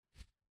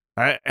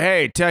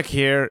Hey, Tuck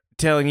here,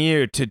 telling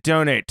you to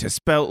donate to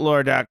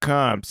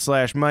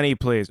spoutlore.com/money,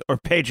 please, or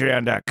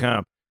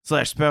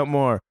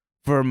patreon.com/spoutmore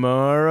for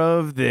more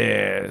of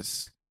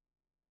this.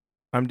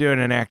 I'm doing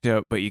an act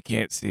out, but you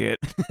can't see it.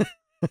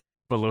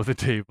 Below the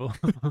table.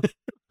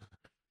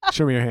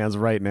 Show me your hands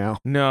right now.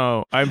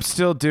 No, I'm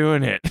still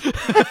doing it.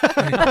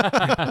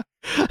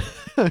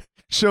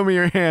 Show me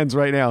your hands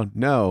right now.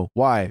 No.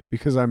 Why?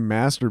 Because I'm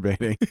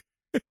masturbating.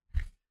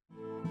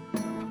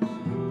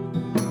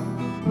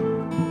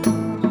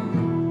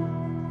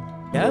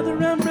 Gather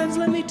round, friends,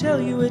 let me tell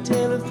you a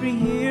tale of three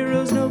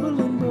heroes, noble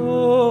and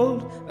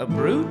bold. A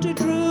brute, a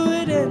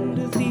druid, and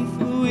a thief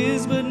who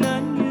is but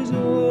 9 years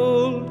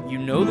old. You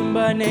know them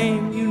by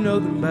name, you know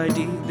them by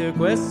deed. Their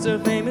quests are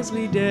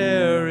famously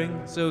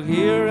daring. So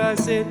here I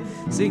sit,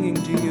 singing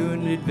to you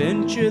an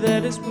adventure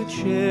that is worth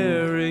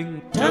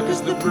sharing. Tuck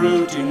is the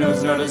brute, he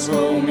knows not his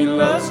home, he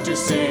loves to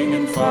sing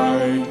and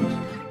fight.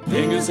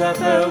 Ving is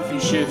half elf, he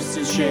shifts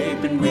his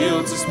shape and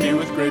wields a spear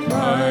with great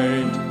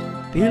might.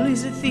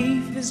 Billy's a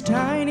thief, his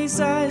tiny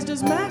size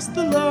does mask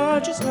the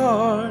largest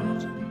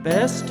heart.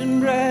 Best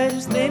and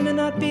brightest they may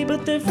not be,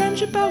 but their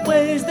friendship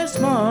outweighs their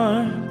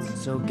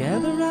smarts. So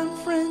gather round,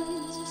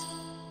 friends,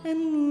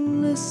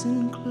 and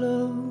listen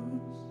close,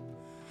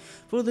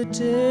 for the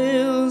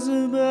tale's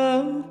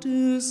about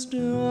to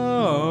start.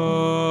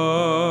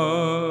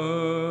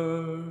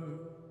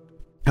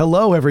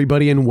 Hello,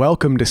 everybody, and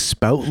welcome to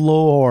Spout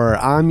Lore.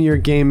 I'm your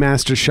game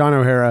master, Sean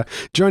O'Hara.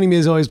 Joining me,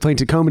 as always, playing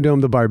Tacoma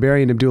Dome, the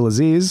Barbarian,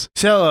 Abdulaziz.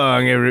 So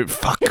long,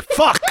 Fuck.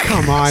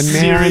 Come on, man.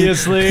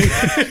 Seriously?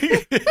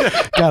 You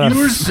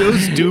were so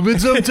stupid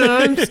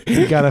sometimes.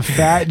 You got a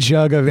fat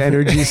jug of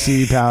energy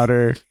sea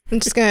powder. I'm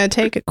just going to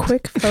take a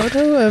quick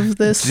photo of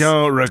this.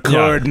 Don't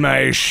record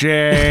my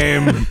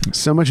shame.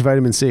 So much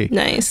vitamin C.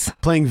 Nice.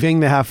 Playing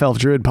Ving, the half-elf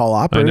druid, Paul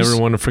Oppers. I never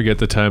want to forget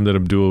the time that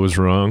Abdul was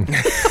wrong.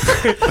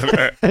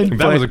 And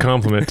That was a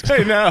compliment. I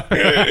know.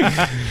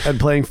 and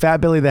playing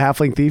Fat Billy, the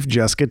halfling thief,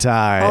 Jessica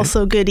Ty.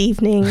 Also, good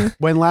evening.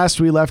 When last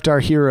we left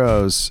our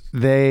heroes,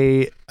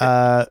 they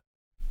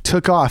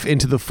took off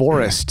into the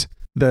forest.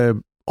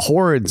 The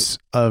hordes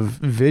of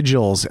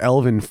vigils,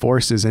 elven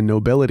forces, and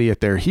nobility at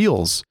their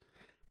heels.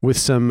 With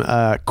some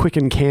quick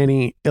and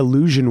canny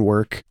illusion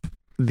work,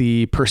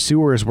 the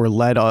pursuers were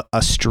led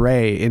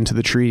astray into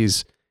the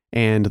trees,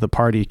 and the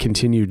party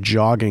continued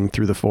jogging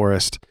through the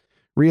forest,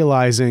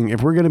 realizing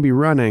if we're going to be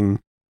running,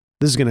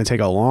 this is going to take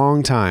a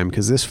long time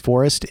because this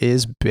forest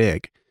is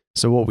big.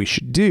 So what we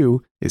should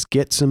do is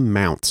get some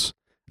mounts.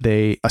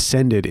 They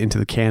ascended into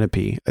the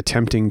canopy,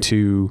 attempting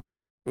to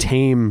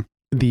tame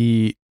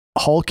the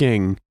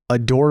hulking,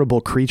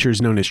 adorable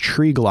creatures known as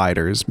tree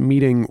gliders,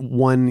 meeting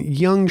one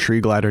young tree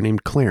glider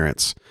named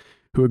Clarence,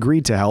 who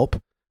agreed to help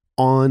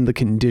on the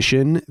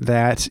condition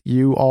that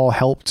you all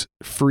helped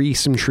free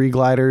some tree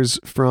gliders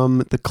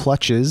from the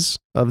clutches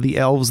of the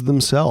elves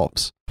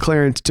themselves.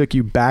 Clarence took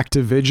you back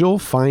to Vigil,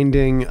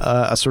 finding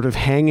a sort of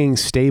hanging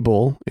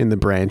stable in the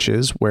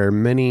branches where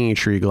many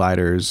tree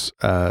gliders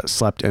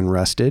slept and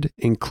rested,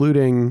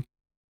 including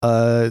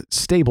a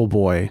stable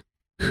boy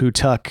who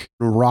Tuck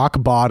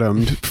rock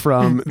bottomed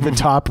from the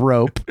top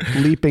rope,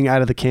 leaping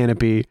out of the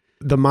canopy,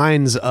 the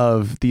minds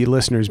of the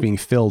listeners being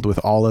filled with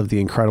all of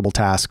the incredible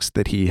tasks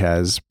that he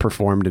has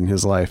performed in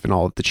his life and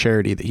all of the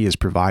charity that he has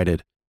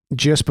provided.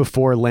 Just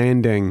before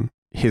landing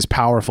his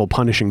powerful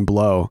punishing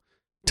blow,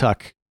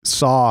 Tuck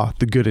saw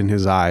the good in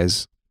his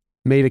eyes,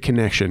 made a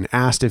connection,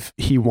 asked if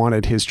he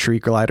wanted his tree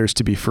gliders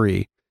to be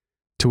free,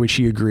 to which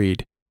he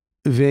agreed.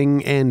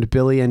 Ving and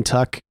Billy and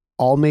Tuck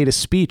all made a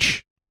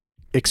speech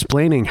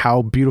explaining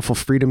how beautiful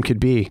freedom could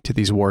be to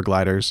these war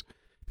gliders,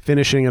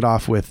 finishing it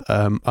off with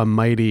a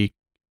mighty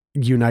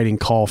uniting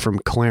call from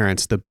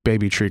Clarence, the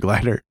baby tree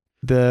glider.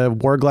 The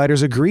war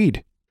gliders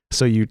agreed.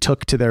 So you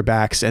took to their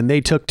backs and they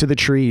took to the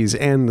trees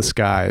and the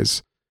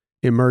skies,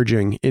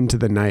 emerging into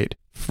the night,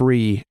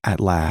 free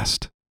at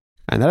last.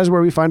 And that is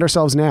where we find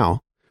ourselves now,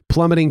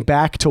 plummeting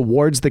back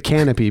towards the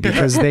canopy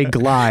because they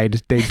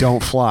glide, they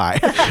don't fly.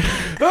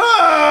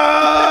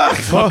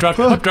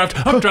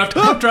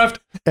 Updraft.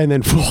 And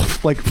then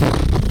like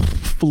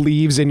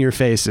leaves in your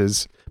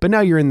faces. But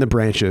now you're in the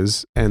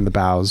branches and the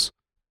boughs.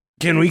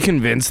 Can we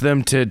convince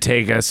them to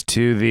take us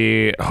to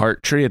the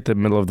heart tree at the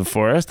middle of the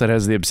forest that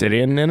has the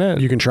obsidian in it?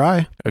 You can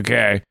try.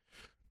 Okay.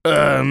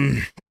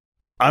 I'm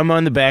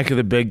on the back of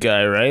the big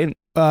guy, right?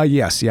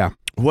 Yes, yeah.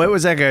 What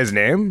was that guy's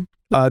name?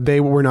 They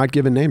were not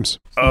given names.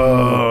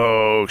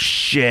 Oh,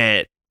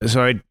 shit.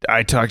 So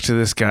I talked to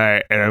this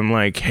guy and I'm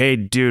like, hey,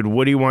 dude,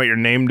 what do you want your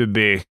name to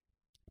be?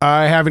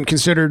 I haven't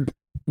considered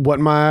what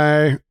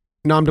my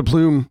nom de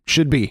plume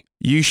should be.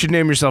 You should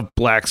name yourself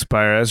Black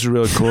Spire. That's a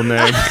really cool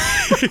name.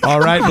 All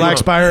right, Black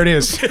Spire it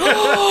is.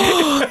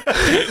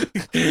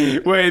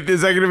 Wait,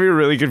 is that going to be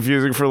really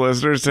confusing for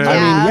listeners? Yeah. I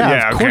mean,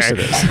 yeah, of course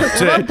okay. it is.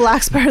 What about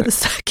Black Spire the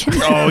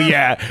Second? Oh,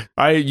 yeah.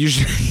 You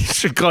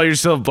should call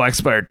yourself Black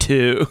Spire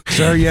 2.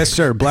 Sir, yes,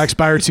 sir. Black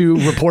Spire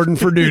 2 reporting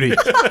for duty.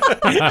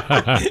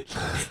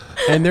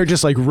 And they're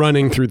just like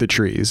running through the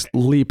trees,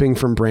 leaping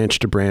from branch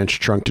to branch,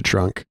 trunk to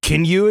trunk.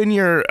 Can you and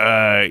your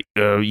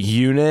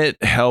unit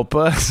help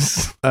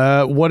us?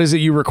 What is it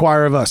you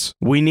require of us?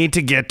 We need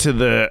to get to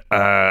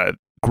the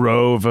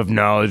grove of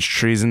knowledge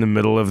trees in the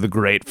middle of the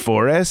great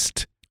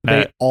forest.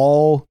 They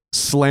all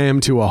slam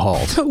to a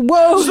halt.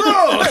 Whoa.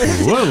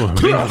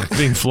 Whoa,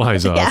 being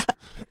flies off. Yeah.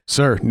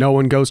 Sir, no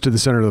one goes to the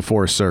center of the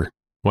forest, sir.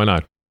 Why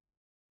not?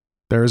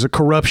 There is a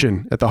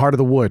corruption at the heart of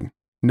the wood.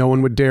 No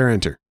one would dare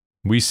enter.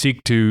 We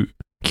seek to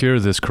cure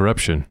this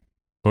corruption,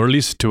 or at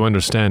least to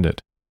understand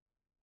it.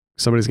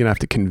 Somebody's going to have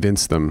to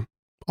convince them,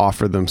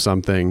 offer them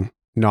something,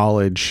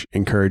 knowledge,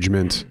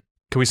 encouragement.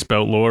 Can we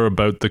spout lore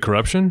about the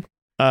corruption?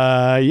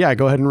 Yeah,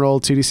 go ahead and roll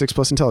 2d6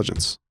 plus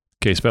intelligence.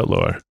 Okay, spout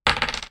lore.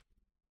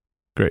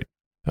 Great.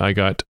 I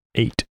got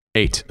 8.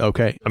 8.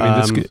 Okay.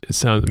 I mean, this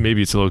sounds,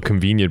 maybe it's a little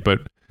convenient, but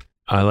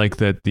I like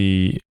that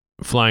the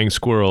flying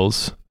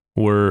squirrels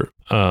were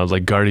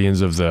like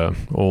guardians of the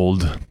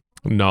old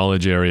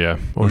knowledge area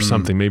or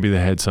something. Maybe they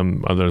had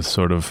some other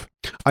sort of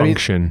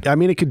function. I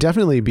mean, it could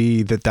definitely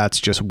be that that's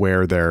just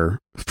where they're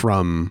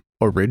from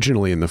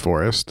originally in the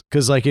forest,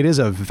 because like it is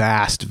a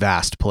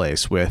vast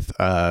place with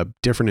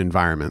different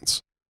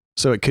environments.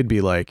 So it could be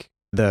like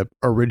the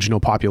original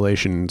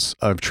populations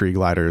of tree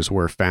gliders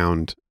were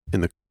found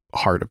in the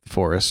heart of the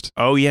forest.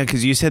 Oh, yeah,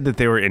 because you said that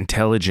they were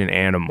intelligent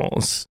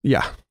animals.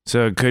 Yeah.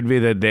 So it could be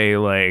that they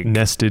like...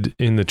 nested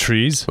in the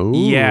trees. Ooh.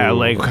 Yeah,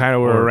 like kind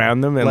of were Or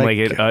around them and like-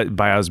 like it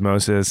by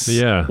osmosis.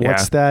 Yeah.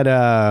 What's that,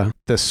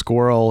 the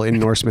squirrel in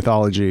Norse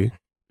mythology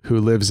who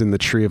lives in the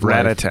tree of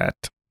life? Ratatat.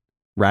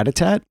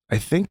 Ratatat? I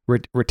think.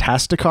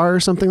 Ratastakar or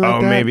something like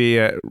that? Maybe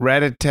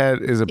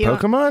Ratatat is a You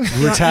want- Pokemon?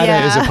 Rattata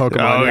Yeah. is a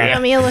Pokemon. Oh, yeah. yeah.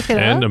 Let me look it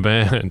And up. a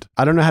band.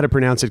 I don't know how to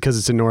pronounce it because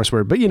it's a Norse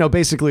word, but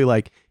basically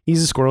like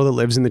he's a squirrel that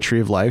lives in the tree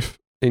of life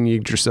in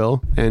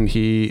Yggdrasil, and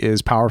he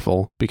is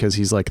powerful because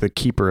he's like the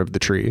keeper of the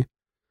tree.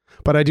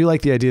 But I do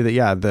like the idea that,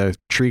 yeah, the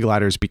tree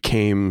gliders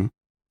became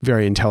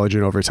very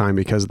intelligent over time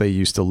because they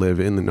used to live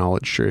in the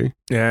knowledge tree.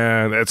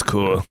 Yeah, that's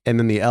cool. And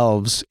then the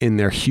elves, in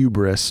their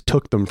hubris,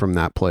 took them from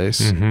that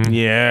place Mhm.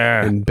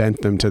 Yeah. and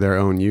bent them to their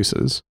own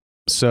uses.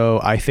 So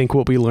I think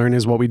what we learn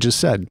is what we just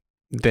said.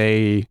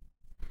 They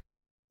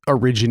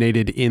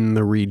originated in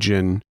the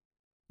region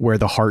where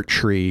the heart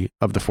tree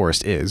of the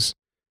forest is,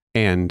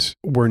 and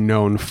were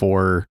known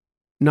for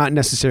not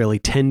necessarily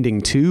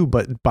tending to,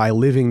 but by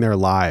living their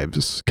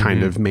lives,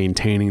 kind Mhm. of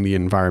maintaining the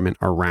environment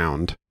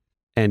around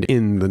and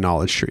in the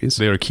knowledge trees.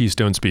 They are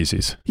keystone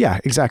species. Yeah,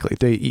 exactly.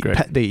 They eat Great.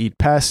 they eat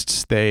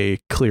pests, they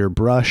clear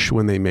brush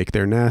when they make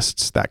their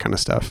nests, that kind of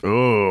stuff.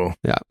 Oh.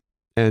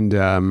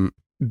 And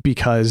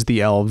because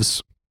the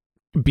elves,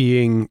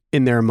 being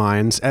in their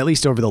minds, at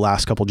least over the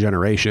last couple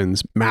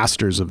generations,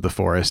 masters of the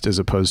forest as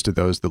opposed to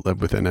those that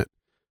live within it,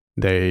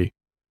 they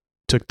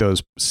took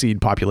those seed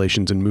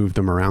populations and moved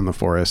them around the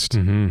forest,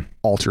 Mm-hmm.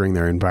 altering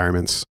their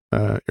environments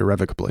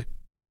irrevocably.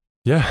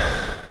 Yeah.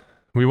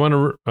 We want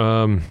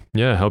to,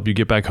 help you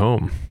get back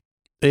home.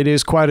 It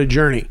is quite a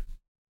journey.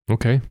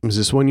 Okay. Is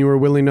this one you were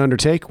willing to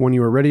undertake? When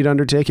you are ready to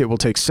undertake, it will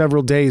take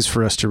several days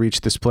for us to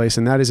reach this place,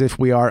 and that is if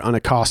we are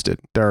unaccosted.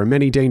 There are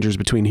many dangers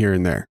between here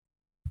and there.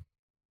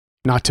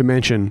 Not to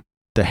mention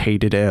the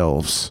hated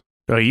elves.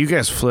 Oh, you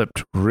guys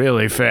flipped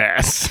really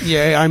fast.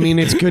 Yeah, I mean,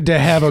 it's good to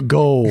have a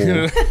goal.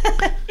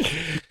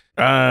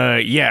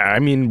 Yeah, I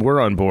mean,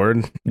 we're on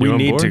board. We You on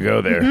need to board?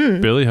 go there.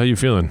 Mhm. Billy, how you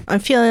feeling? I'm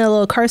feeling a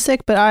little car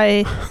sick, but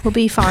I will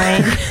be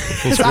fine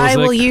because I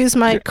will use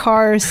my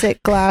car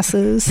sick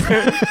glasses.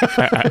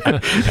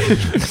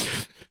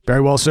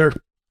 Very well, sir.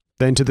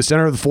 Then to the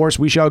center of the forest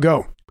we shall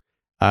go.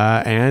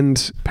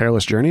 And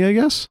perilous journey, I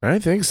guess. I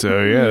think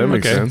so. Yeah, that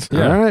makes Okay. sense.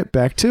 Yeah. All right,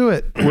 back to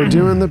it. We're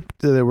doing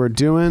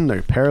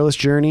the perilous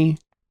journey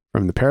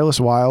from the perilous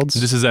wilds.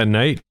 This is at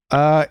night.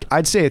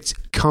 I'd say it's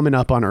coming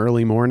up on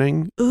early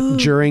morning. Ooh.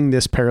 During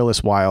this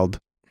perilous wild,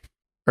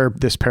 or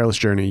this perilous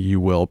journey, you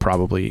will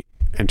probably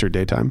enter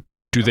daytime.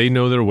 Do they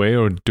know their way,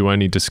 or do I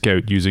need to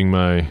scout using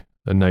my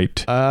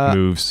night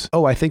moves?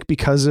 Oh, I think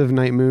because of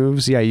night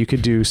moves, yeah, you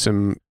could do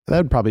some. That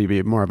would probably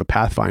be more of a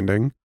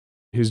pathfinding.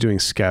 Who's doing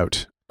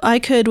scout? I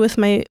could with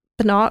my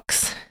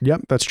binocs.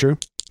 Yep, that's true.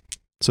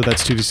 So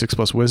that's 2d6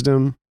 plus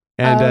wisdom.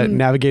 And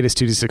navigate is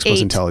 2d6 plus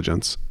 8.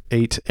 intelligence.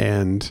 8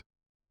 and...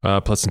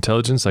 Plus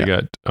intelligence, I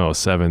got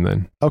 7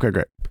 then. Okay,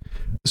 great.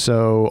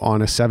 So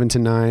on a 7 to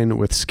 9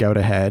 with scout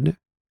ahead,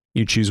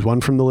 you choose one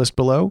from the list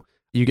below.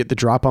 You get the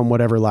drop on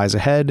whatever lies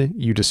ahead.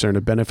 You discern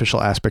a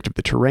beneficial aspect of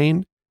the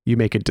terrain. You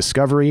make a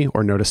discovery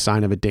or note a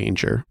sign of a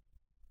danger.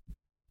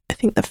 I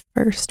think the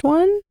first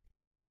one.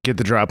 Get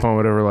the drop on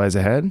whatever lies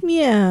ahead. I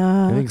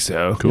Yeah. think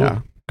so. Cool. Yeah.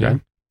 Okay.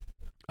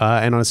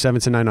 And on a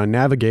 7 to 9 on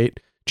navigate,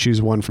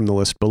 choose one from the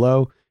list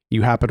below.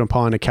 You happen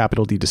upon a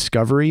capital D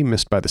discovery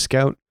missed by the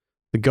scout.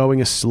 The going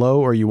is slow,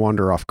 or you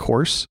wander off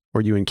course,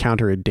 or you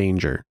encounter a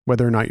danger.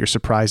 Whether or not you're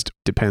surprised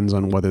depends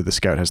on whether the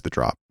scout has the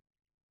drop.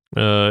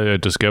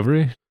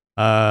 Discovery?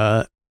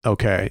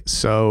 Okay.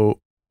 So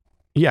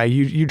yeah,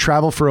 you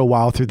travel for a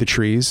while through the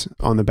trees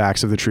on the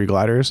backs of the tree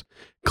gliders.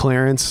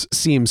 Clarence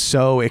seems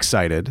so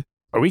excited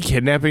Are we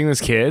kidnapping this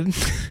kid?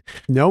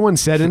 No one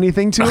said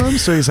anything to him,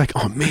 so he's like,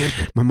 oh man,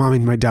 my mom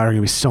and my dad are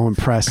gonna be so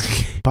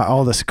impressed by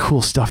all this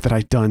cool stuff that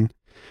I've done.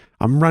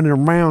 I'm running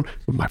around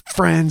with my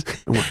friends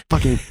and we're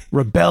fucking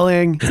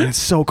rebelling, and it's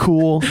so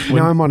cool.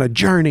 Now I'm on a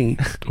journey.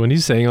 When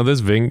he's saying all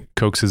this, Ving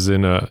coaxes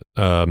in a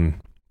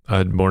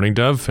mourning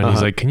dove, and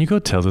he's like, "Can you go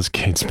tell this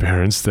kid's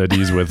parents that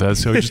he's with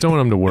us? So we just don't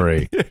want him to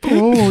worry."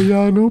 Oh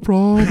yeah, no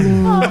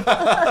problem.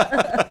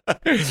 What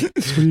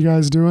are you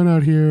guys doing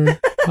out here?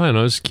 I don't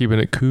know, just keeping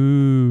it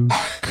cool.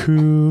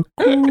 Cool.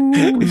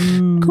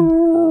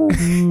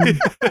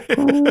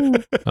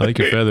 I like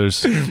your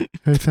feathers. Hey,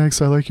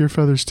 thanks. I like your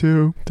feathers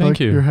too. I Thank like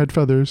you. Your head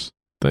feathers.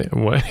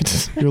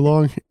 What? Your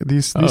long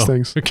these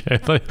things. Okay.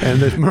 And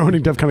the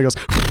mourning dove kind of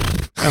goes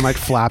and like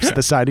flaps at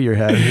the side of your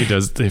head. He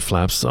does. He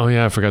flaps. Oh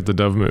yeah, I forgot the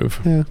dove move.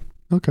 Yeah.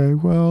 Okay.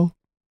 Well,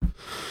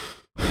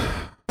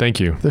 Thank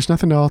you. there's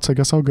nothing else. I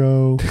guess I'll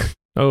go.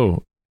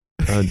 Oh,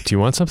 do you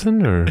want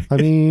something or I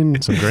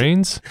mean, some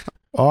grains?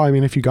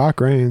 if you got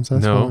grains,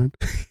 that's No. fine.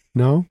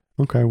 No.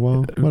 Okay.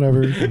 Well,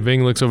 whatever.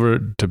 Ving looks over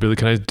to Billy.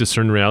 Can I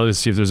discern reality to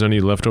see if there's any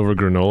leftover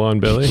granola on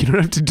Billy? You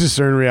don't have to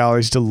discern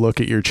realities to look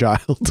at your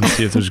child. To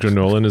see if there's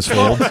granola in his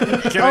fold.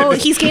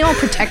 He's getting all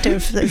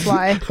protective. That's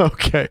why.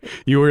 Okay.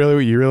 You really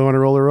want to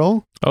roll a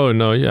roll? Oh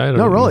no, yeah, I don't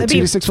No, roll it.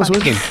 That'd be 2d6 plus fun.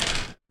 wisdom.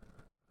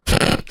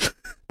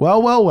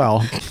 Well.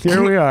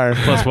 Here we are.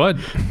 Plus what?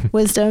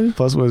 Wisdom.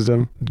 Plus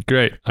wisdom.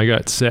 Great. I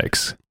got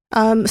 6.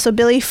 So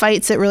Billy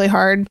fights it really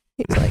hard.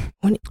 He's like,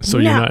 So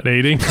you're not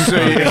aiding?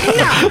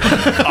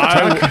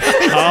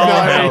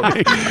 I'll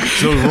help.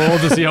 So roll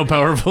to see how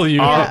powerful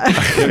you are.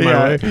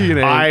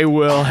 I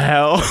will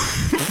help.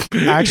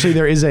 Actually,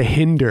 there is a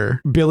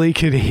hinder. Billy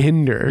could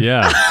hinder.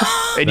 Yeah.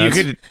 And That's-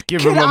 you could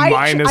give him a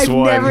I've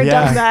 -1. never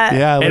done that.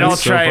 Yeah. And let I'll me-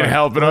 so try and fun.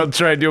 help, and I'll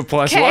try and do a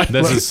 +1.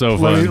 This is so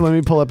let fun.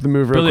 me pull up the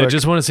move real Billy, I quick.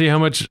 just want to see how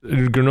much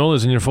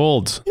granola's in your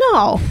folds.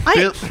 No, I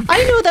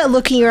know that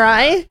look in your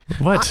eye.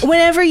 What?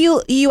 Whenever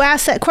you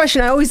ask that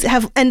question, I always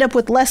end up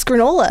with less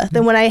granola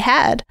than what I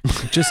had.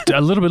 Just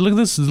a little bit. Look at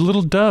this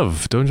little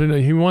dove. Don't you know?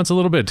 He wants a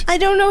little bit. I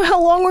don't know how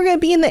long we're going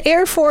to be in the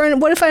air for,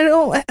 and what if I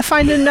don't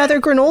find another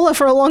granola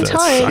for a long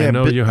time? I Yeah,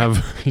 know but- you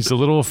have. He's a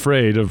little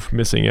afraid of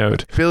missing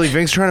out. Billy,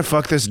 Ving's trying to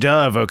fuck this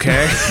dove,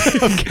 okay?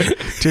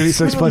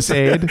 2d6 plus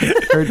aid,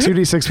 or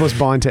 2d6 plus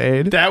bond to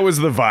aid. That was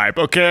the vibe,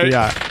 okay?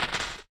 Yeah.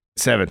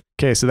 7.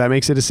 Okay, so that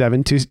makes it a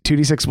 7.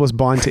 2d6 plus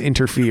bond to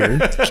interfere.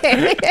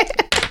 Okay.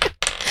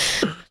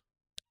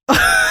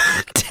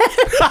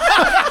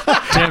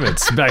 Damn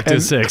it! Back to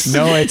And 6.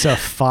 No, it's a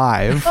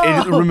 5.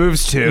 It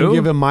removes 2. You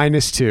give a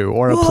 -2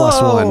 or a Whoa.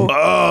 +1.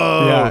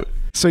 Oh. Yeah.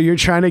 So you're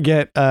trying to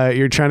get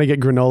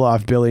granola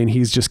off Billy, and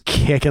he's just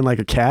kicking like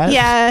a cat.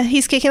 Yeah,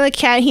 he's kicking like a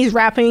cat. He's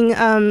wrapping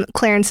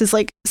Clarence's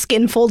like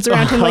skin folds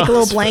around him like a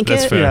little blanket.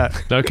 That's fair.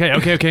 Yeah.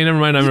 Okay. Never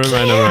mind. Have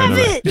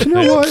it. You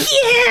know what?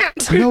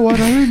 Can't. You know what?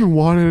 I don't even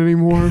want it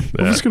anymore.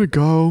 Yeah. I'm just gonna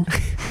go.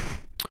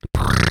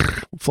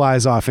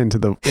 Flies off into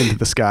the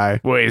sky.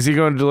 Wait, is he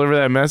going to deliver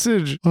that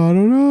message? I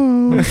don't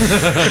know.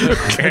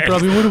 I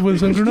probably would have with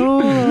some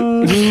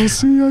granola. We'll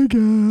see, I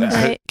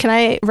guess. Can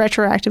I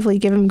retroactively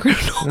give him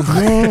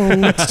granola?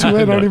 No, it's too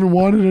late. I don't even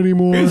want it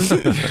anymore.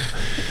 It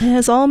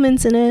has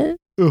almonds in it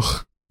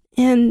Ugh.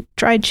 and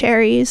dried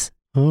cherries.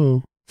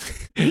 Oh.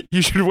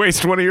 You should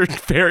waste one of your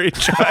fairy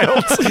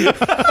childs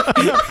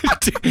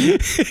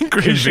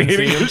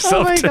ingratiating Oh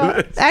yourself my to god!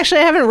 this.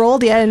 Actually, I haven't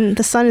rolled yet, and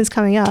the sun is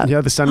coming up.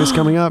 Yeah, the sun is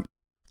coming up,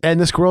 and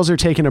the squirrels are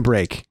taking a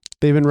break.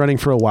 They've been running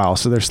for a while,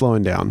 so they're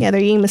slowing down. Yeah,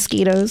 they're eating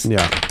mosquitoes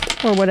Yeah.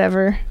 or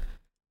whatever.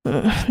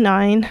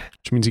 9.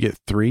 Which means you get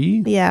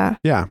 3. Yeah.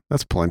 Yeah,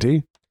 that's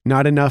plenty.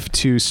 Not enough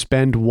to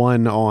spend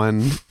 1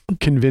 on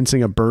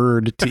convincing a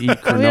bird to eat I'm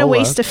granola. gonna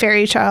waste a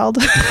fairy child.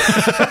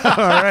 All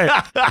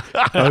right.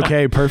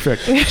 Okay,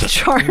 perfect.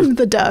 Charm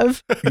the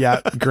dove.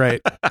 Yeah,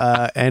 great.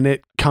 And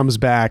it comes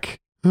back.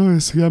 Oh,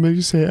 so yeah, maybe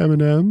you say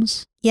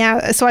M&Ms.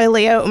 Yeah, so I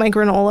lay out my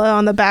granola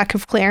on the back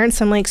of Clarence.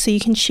 I'm like, so you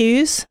can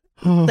choose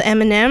Oh, the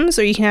M&Ms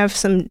or you can have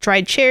some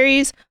dried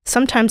cherries.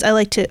 Sometimes I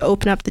like to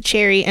open up the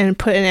cherry and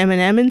put an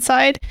M&M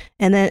inside,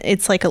 and then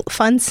it's like a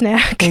fun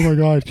snack. oh my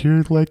God,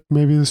 you're like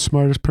maybe the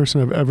smartest person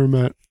I've ever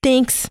met.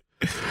 Thanks.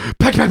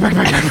 Back.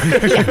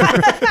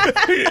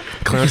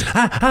 Clarence,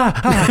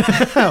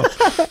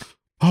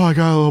 Oh, I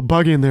got a little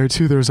bug in there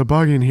too. There's a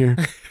bug in here.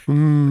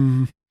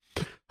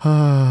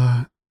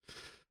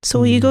 So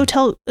will you go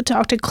talk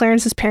to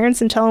Clarence's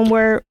parents and tell him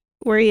where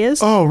he is?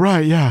 Oh,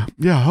 right. Yeah.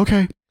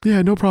 Okay.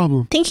 Yeah, no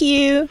problem. Thank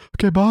you.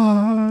 Okay,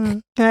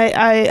 bye.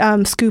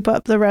 I scoop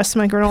up the rest of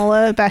my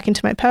granola back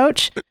into my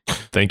pouch.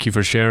 Thank you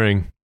for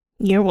sharing.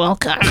 You're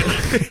welcome.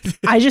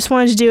 I just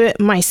wanted to do it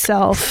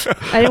myself.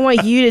 I didn't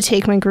want you to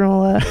take my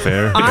granola.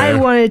 Fair. I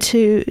wanted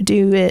to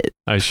do it.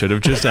 I should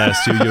have just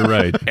asked you. You're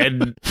right.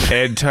 and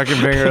Tuck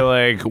and Bing are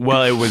like,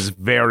 well, it was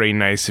very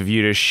nice of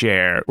you to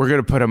share. We're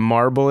going to put a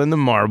marble in the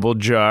marble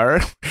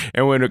jar.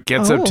 And when it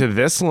gets up to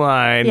this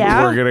line,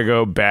 Yeah? we're going to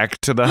go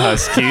back to the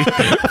Husky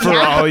for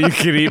all you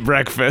can eat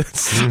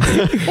breakfast.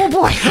 Oh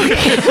boy.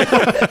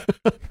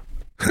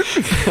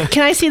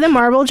 Can I see the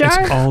marble jar?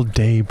 It's all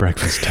day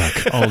breakfast,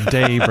 Tuck. All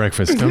day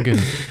breakfast. Don't get.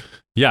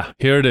 Yeah,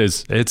 here it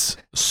is. It's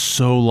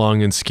so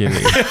long and skinny.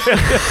 And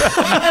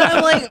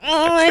I'm like,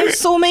 I have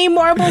so many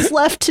marbles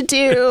left to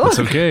do. It's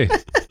okay.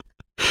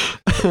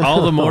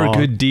 All the more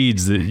good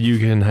deeds that you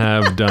can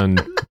have done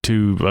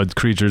to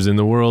creatures in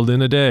the world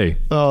in a day.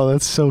 Oh,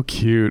 that's so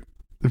cute.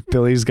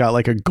 Billy's got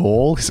like a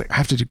goal. He's like, I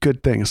have to do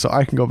good things so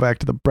I can go back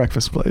to the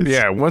breakfast place.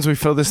 Yeah, once we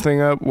fill this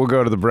thing up, we'll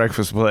go to the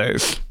breakfast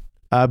place.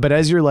 But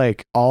as you're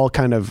like all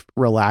kind of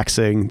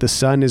relaxing, the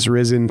sun is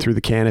risen through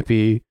the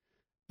canopy,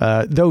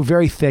 though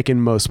very thick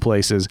in most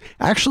places.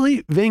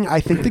 Actually, Ving, I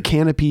think the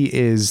canopy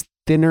is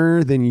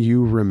thinner than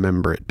you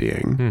remember it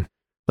being.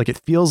 Like it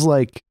feels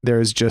like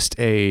there's just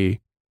a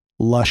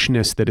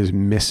lushness that is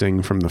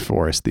missing from the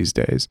forest these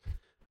days.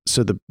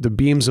 So the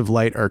beams of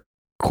light are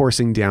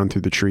coursing down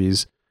through the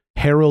trees,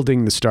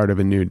 heralding the start of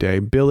a new day.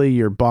 Billy,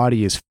 your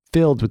body is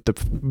filled with the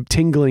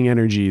tingling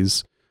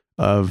energies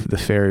of the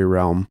fairy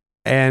realm.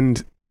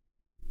 And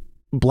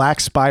Black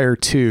Spire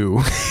 2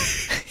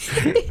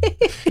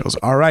 goes,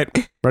 all right,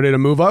 ready to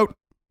move out?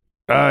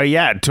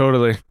 Yeah,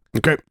 totally.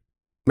 Okay,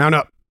 mount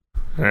up.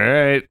 All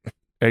right.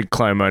 I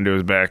climb onto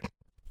his back.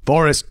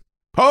 Forest,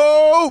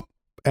 ho!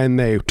 And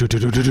they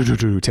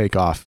take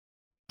off.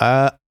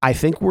 I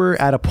think we're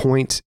at a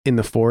point in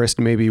the forest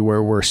maybe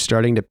where we're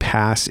starting to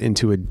pass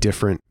into a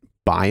different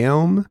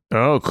biome.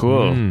 Oh,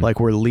 cool. Like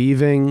we're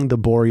leaving the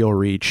boreal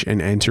reach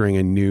and entering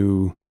a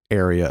new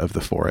area of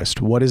the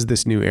forest. What is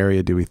this new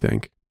area, do we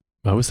think?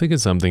 I was thinking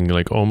something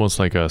like almost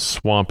like a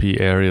swampy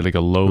area, like a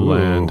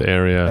lowland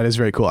area. That is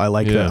very cool. I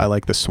like that. I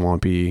like the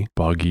swampy,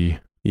 boggy.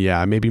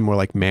 Yeah, maybe more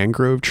like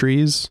mangrove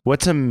trees.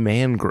 What's a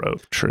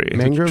mangrove tree?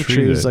 Mangrove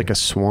tree is like a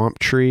swamp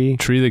tree.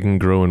 Tree that can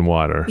grow in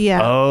water. Yeah.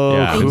 Oh,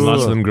 Yeah, cool.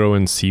 lots of them grow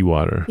in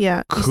seawater.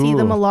 Yeah. You see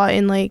them Cool. a lot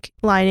in like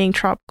lining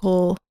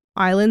tropical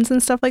islands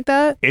and stuff like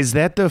that. Is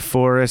that the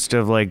forest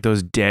of like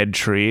those dead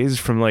trees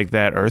from like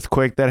that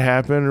earthquake that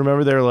happened?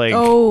 Remember they're like...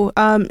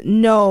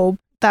 No.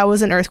 That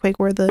was an earthquake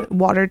where the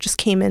water just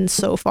came in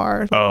so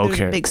far. Oh, There was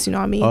a okay. big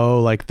tsunami.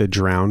 Oh, like the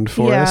drowned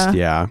forest?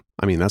 Yeah. Yeah.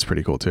 I mean, that's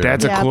pretty cool too.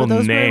 That's a cool but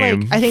those were,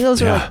 name. like, I think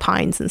those were Yeah. like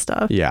pines and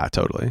stuff. Yeah,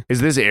 totally.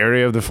 Is this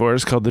area of the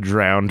forest called the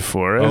drowned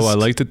forest? Oh, I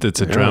liked it. It's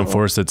a drowned Oh.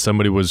 forest that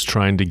somebody was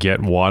trying to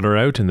get water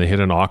out and they hit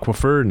an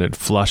aquifer and it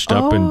flushed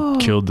up Oh.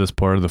 and killed this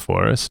part of the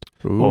forest.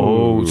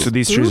 Oh, Ooh. so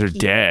these trees are Spooky.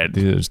 dead.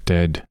 It's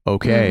dead.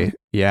 Okay.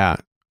 Yeah.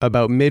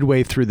 About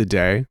midway through the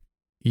day,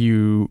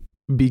 you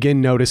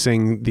begin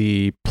noticing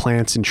the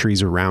plants and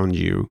trees around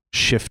you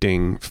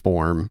shifting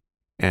form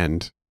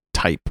and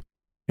type.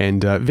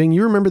 And Ving,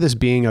 you remember this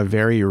being a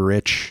very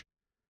rich,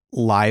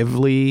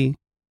 lively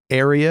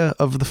area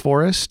of the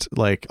forest?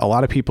 Like a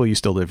lot of people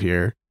used to live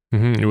here.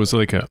 It was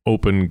like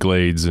open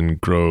glades and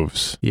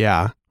groves,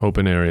 Yeah.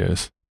 open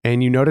areas.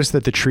 And you notice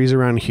that the trees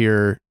around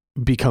here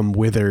become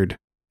withered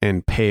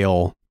and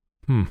pale.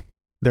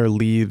 Their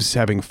leaves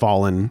having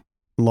fallen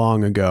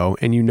long ago.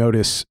 And you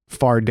notice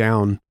far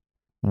down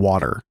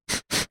water.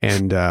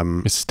 And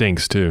It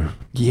stinks too.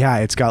 yeah,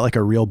 it's got like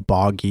a real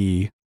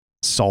boggy,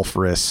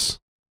 sulfurous,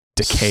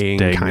 decaying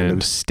kind Stagnant.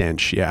 of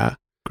stench. Yeah.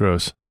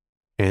 Gross.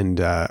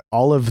 And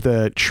all of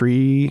the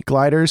tree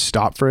gliders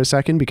stop for a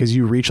second because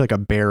you reach like a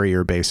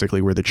barrier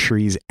basically where the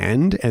trees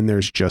end and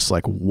there's just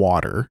like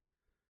water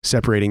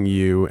separating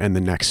you and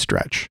the next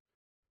stretch.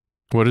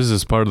 What is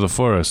this part of the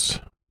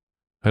forest?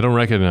 I don't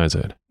recognize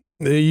it.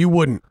 You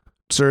wouldn't,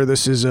 sir.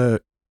 This is a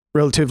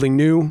relatively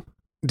new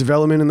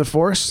development in the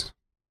forest.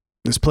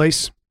 This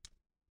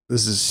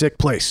is a sick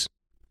place.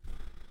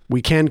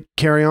 We can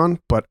carry on,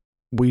 but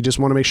we just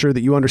want to make sure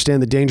that you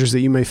understand the dangers that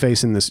you may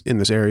face in this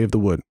area of the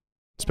wood.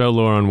 Spell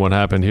lore on what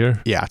happened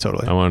here. Yeah,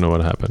 totally. I want to know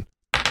what happened.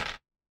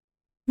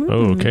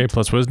 Oh, okay.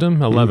 Plus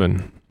wisdom,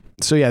 11.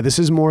 So yeah, this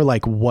is more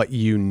like what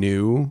you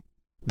knew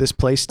this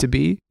place to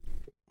be.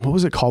 What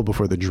was it called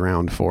before the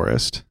drowned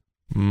forest?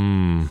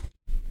 The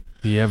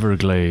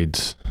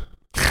Everglades.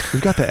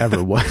 We've got the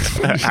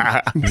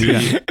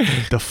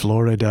the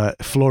Florida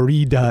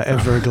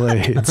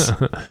Everglades.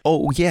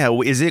 Oh, yeah.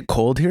 Is it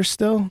cold here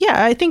still?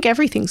 Yeah, I think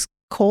everything's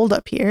cold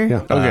up here.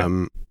 Yeah.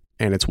 Okay.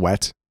 And it's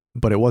wet,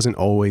 but it wasn't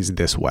always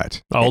this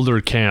wet.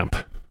 Alder Camp.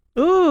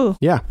 Ooh.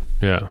 Yeah.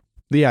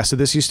 Yeah, so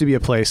this used to be a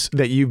place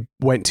that you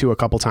went to a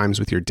couple times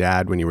with your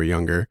dad when you were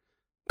younger,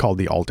 called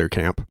the Alder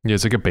Camp. Yeah,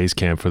 it's like a base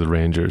camp for the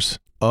Rangers.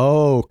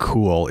 Oh,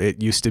 cool.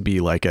 It used to be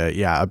like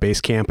a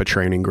base camp, a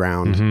training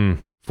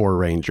ground for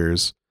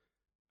Rangers.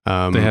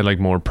 They had like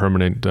more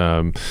permanent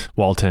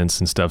wall tents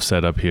and stuff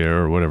set up here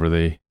or whatever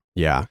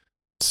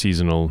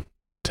seasonal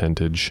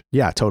tentage.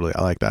 Yeah, totally.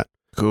 I like that.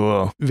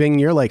 Cool. Ving,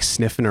 you're like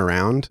sniffing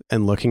around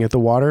and looking at the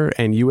water,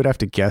 and you would have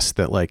to guess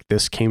that like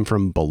this came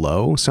from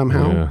below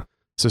somehow. Yeah.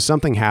 So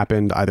something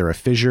happened, either a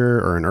fissure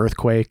or an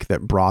earthquake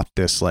that brought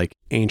this like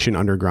ancient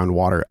underground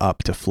water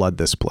up to flood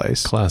this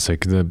place.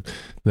 Classic.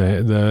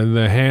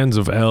 The hands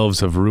of elves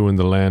have ruined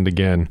the land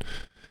again.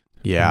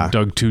 Yeah.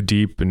 Dug too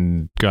deep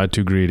and got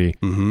too greedy.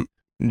 Mm-hmm.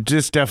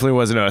 Just definitely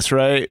wasn't us,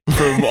 right?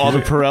 For all the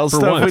Perel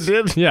stuff once. we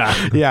did.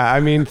 Yeah. Yeah, I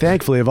mean,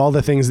 thankfully, of all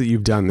the things that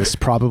you've done, this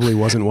probably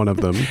wasn't one of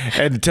them.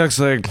 And Tuck's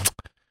like,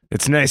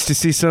 It's nice to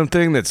see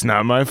something that's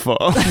not my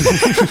fault.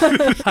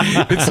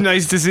 It's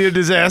nice to see a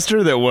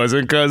disaster that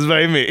wasn't caused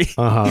by me.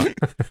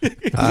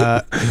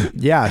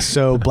 Yeah,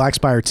 so Black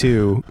Spire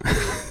 2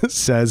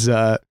 says,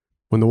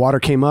 when the water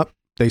came up,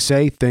 they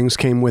say things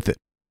came with it.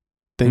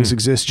 Things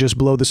exist just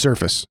below the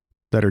surface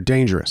that are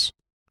dangerous.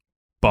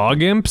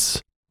 Bog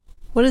imps?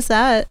 What is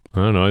that?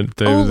 I don't know.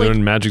 They're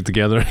in Magic the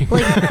Gathering.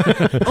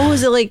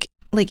 Is it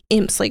like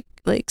imps,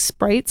 like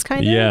sprites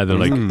kind of? Yeah, they're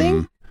like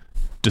thing?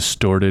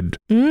 distorted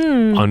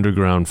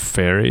underground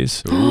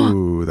fairies.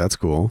 Ooh, that's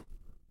cool.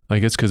 I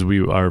guess because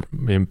our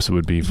imps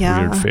would be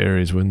weird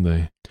fairies, wouldn't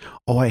they?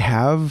 Oh,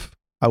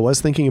 I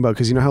was thinking about,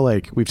 because you know how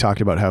like we've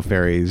talked about how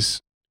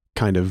fairies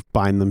kind of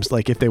bind them,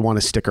 like if they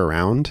want to stick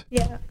around,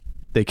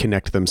 they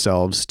connect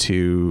themselves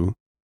to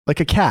like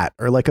a cat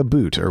or like a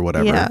boot or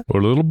whatever.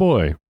 Or a little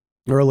boy.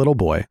 Or a little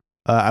boy.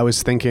 I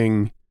was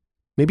thinking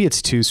maybe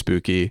it's too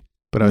spooky,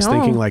 but I was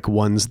thinking like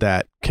ones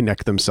that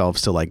connect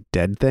themselves to like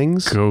dead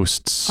things.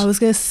 Ghosts. I was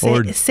going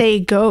to say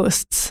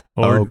ghosts.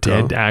 Or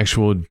dead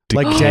actual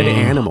like dead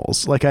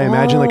animals. Like I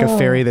imagine like a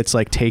fairy that's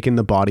like taken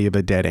the body of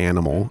a dead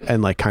animal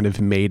and like kind of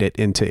made it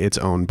into its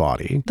own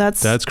body.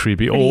 That's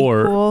creepy.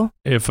 Or cool.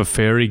 If a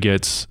fairy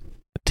gets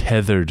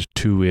tethered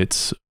to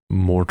its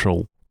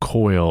mortal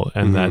coil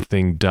and that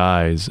thing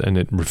dies and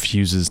it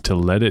refuses to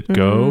let it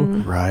go.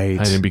 Right.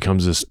 And it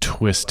becomes this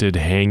twisted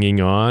hanging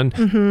on.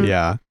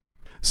 Yeah.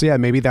 So yeah,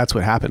 maybe that's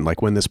what happened.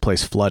 Like when this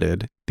place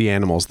flooded, the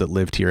animals that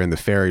lived here and the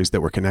fairies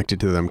that were connected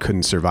to them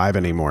couldn't survive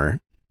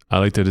anymore. I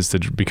like that it's to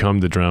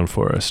become the drowned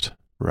forest.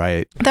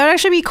 Right. That would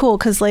actually be cool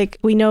because like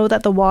we know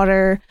that the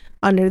water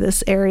under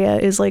this area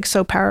is like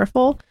so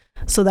powerful.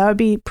 So that would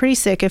be pretty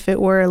sick if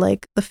it were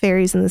like the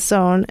fairies in the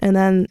zone and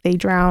then they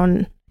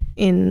drown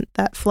in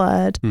that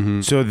flood.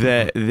 So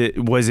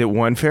was it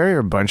one fairy or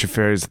a bunch of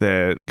fairies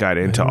that got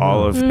into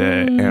all of the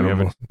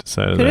animals?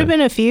 Could have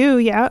been a few,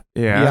 Yeah,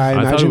 I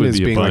imagine this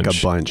being like a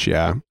bunch,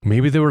 yeah.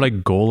 Maybe they were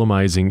like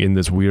golemizing in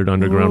this weird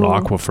underground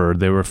aquifer.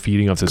 They were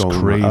feeding off this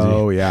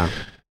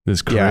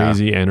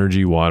crazy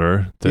energy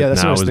water that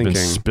now has been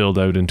spilled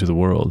out into the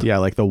world. Yeah,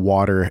 like the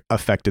water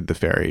affected the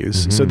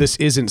fairies. So this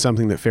isn't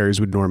something that fairies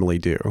would normally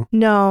do.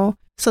 No.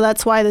 So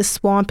that's why this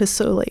swamp is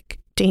so like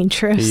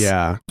dangerous.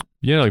 Yeah.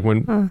 Yeah, like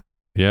when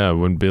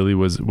Billy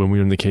when we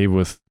were in the cave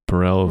with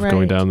Perel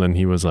going down, then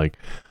he was like,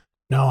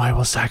 no, I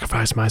will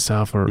sacrifice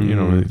myself, or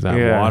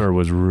that water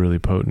was really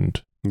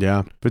potent.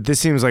 Yeah. But this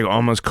seems like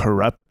almost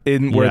corrupt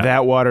where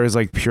that water is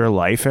like pure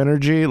life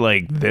energy.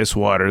 Like this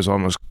water is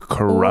almost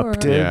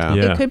corrupted.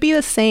 It could be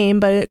the same,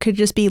 but it could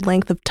just be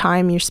length of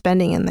time you're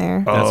spending in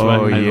there. That's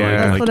what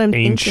That's what I'm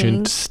ancient,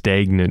 thinking.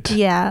 Stagnant.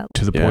 Yeah.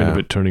 To the point of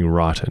it turning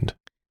rotten.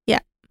 Yeah.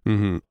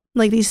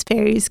 Like these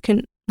fairies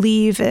can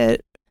leave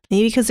it.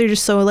 Maybe because they're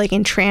just so like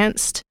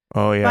entranced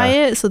by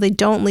it, so they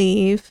don't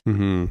leave.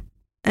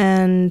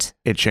 And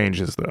it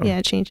changes though. Yeah,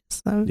 it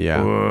changes them.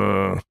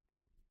 Yeah.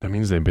 That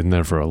means they've been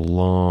there for a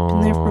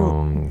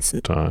long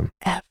time.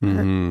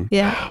 Ever.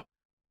 Yeah.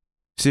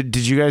 So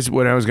did you guys,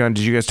 when I was gone,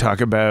 did you guys talk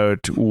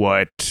about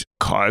what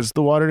caused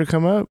the water to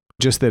come up?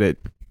 Just that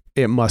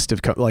it must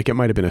have come, like it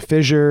might have been a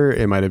fissure,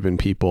 it might have been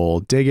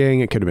people digging,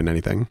 it could have been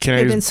anything. Could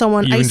have been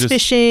someone ice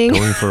fishing.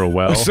 Going for a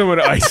well.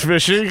 Someone ice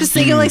fishing? Just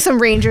thinking like some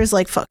rangers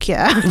like, fuck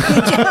yeah.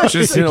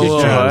 Just in a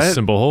little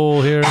simple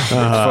hole here.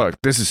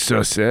 Fuck, this is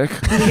so sick.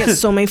 You get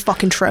so many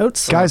fucking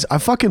trouts. Guys, I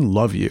fucking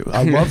love you.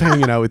 I love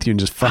hanging out with you and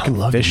just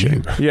fucking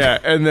fishing. Yeah,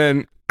 and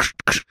then...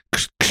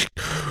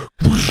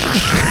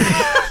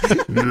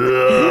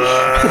 No.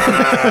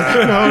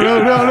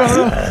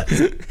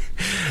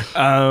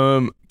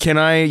 Can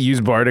I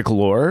use Bardic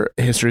lore,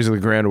 Histories of the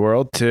Grand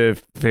World, to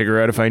figure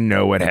out if I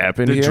know what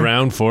happened The here?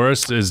 Drowned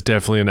Forest is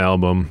definitely an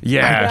album.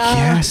 Yeah.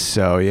 I guess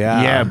so,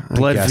 yeah. Yeah,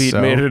 Bloodfeet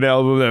made an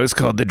album that was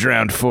called The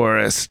Drowned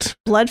Forest.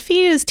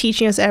 Bloodfeet is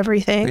teaching us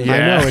everything. Yeah. I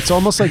know, it's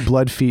almost like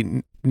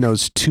Bloodfeet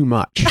knows too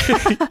much.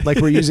 Like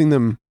we're using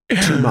them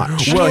too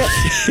much. Well,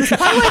 it's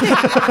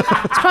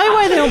probably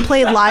why they don't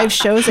play live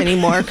shows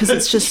anymore, because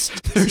it's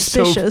just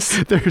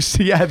suspicious.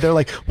 They're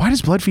like, why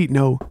does Bloodfeet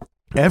know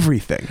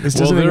everything? This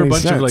doesn't make they're a any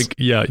bunch sense. of like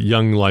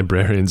young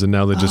librarians, and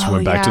now they just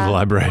went back to the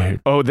library.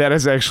 Oh, that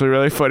is actually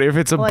really funny. If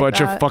it's a bunch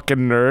of fucking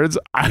nerds.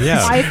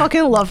 I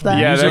fucking love that.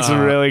 Yeah, that's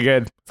really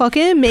good.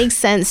 Fucking makes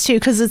sense too,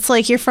 because it's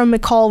like you're from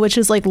McCall, which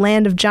is like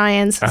land of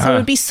giants, so it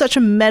would be such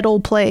a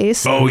metal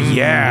place. Oh yeah.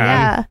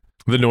 Yeah.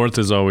 The North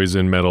is always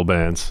in metal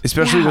bands.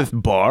 Especially with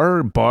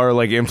Bar. Bar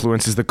like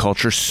influences the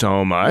culture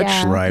so much.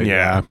 Yeah. Right.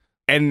 Yeah.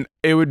 And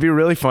it would be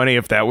really funny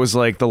if that was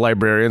like the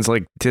librarians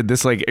like did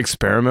this like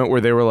experiment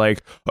where they were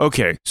like,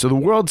 okay, so the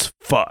world's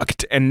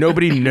fucked and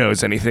nobody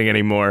knows anything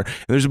anymore.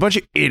 And there's a bunch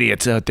of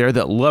idiots out there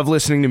that love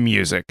listening to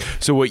music.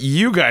 So what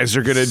you guys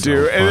are going to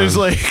do, and there's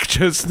like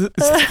just 4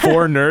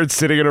 nerds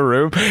sitting in a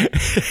room.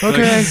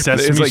 Okay. Like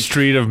Sesame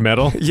Street of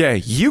metal. Yeah,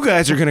 you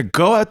guys are going to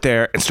go out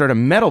there and start a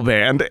metal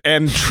band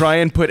and try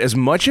and put as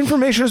much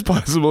information as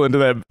possible into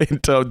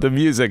the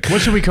music.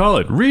 What should we call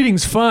it?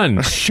 Reading's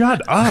fun.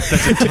 Shut up.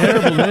 That's a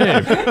terrible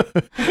name.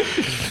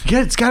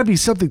 Yeah, it's got to be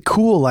something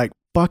cool like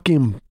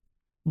fucking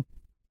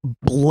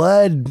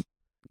blood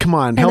come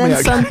on, And help me then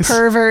out, some guys.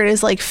 pervert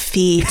is like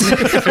feet.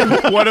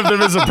 One of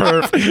them is a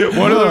perf.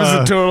 One of them is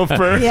a total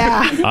perf.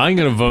 Yeah. I'm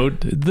gonna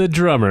vote the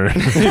drummer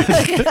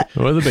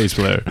or the bass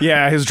player.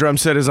 Yeah, his drum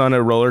set is on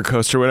a roller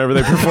coaster whenever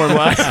they perform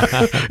live.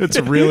 It's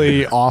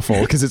really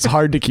awful because it's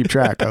hard to keep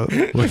track of.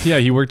 Well, yeah,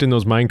 he worked in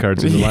those mine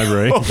carts in the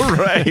library.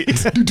 Right.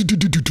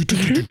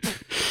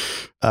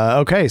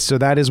 Okay, so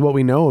that is what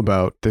we know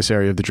about this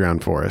area of the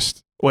drowned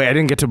forest. Wait, I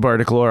didn't get to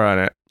bardic lore on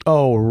it.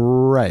 Oh,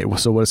 right.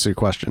 So what's your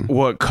question?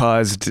 What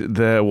caused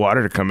the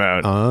water to come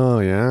out? Oh,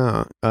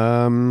 yeah.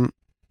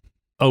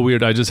 Oh,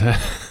 weird.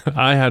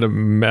 I had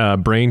a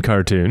brain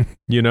cartoon,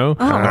 you know,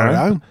 Oh.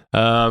 Yeah.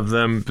 of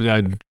them.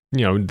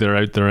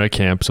 They're at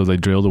camp, so they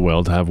drilled a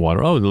well to have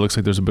water. Oh, it looks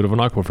like there's a bit of an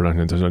aquifer down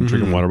here. There's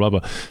drinking water, blah blah.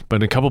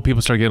 But a couple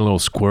people start getting a little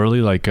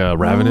squirrely, like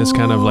ravenous,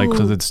 kind of like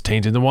because it's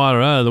tainting the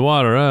water. The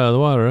water.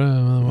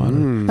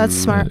 That's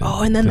smart.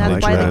 Oh, and then They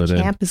that's why drilled the it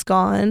in. camp is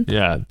gone.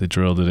 Yeah, they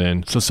drilled it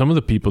in. So some of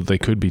the people, they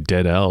could be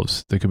dead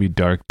elves. They could be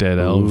dark dead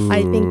elves.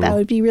 I think that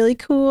would be really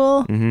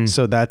cool. Mhm.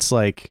 So that's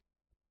like,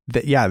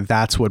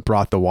 that's what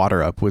brought the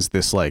water up, was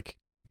this like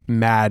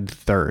mad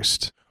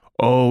thirst.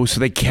 Oh, so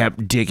they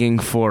kept digging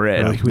for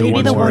it. Like,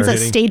 Maybe the ones that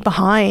getting- stayed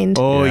behind.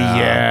 Oh, Yeah.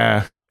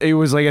 yeah. It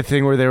was like a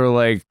thing where they were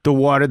like, the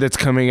water that's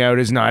coming out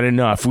is not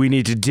enough. We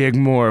need to dig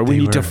more. We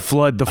They need to were-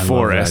 flood the I love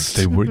forest.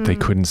 that. They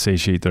couldn't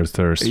satiate their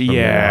thirst. from the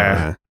Yeah.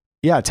 water.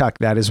 Yeah, Tuck,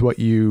 that is what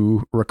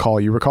you recall.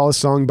 You recall a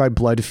song by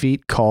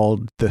Bloodfeet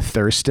called The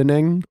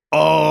Thirstening.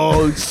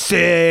 Oh,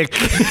 sick.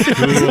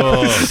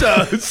 Cool.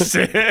 So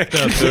sick.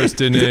 The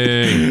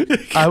Thirstening.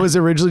 I was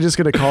originally just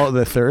going to call it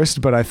The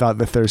Thirst, but I thought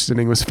The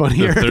Thirstening was The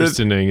funnier.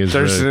 Thirstening is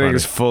Thirstening really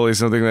is fully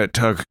something that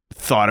Tuck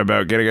thought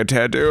about getting a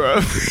tattoo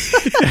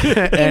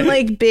of. In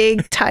like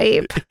big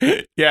type.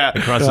 Yeah,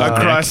 Across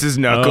across his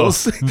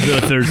knuckles. Oh,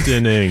 the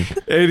Thirstening.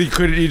 And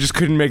he just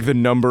couldn't make the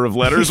number of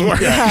letters work.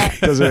 Yeah.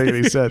 Doesn't make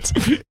any sense.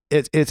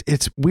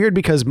 It's weird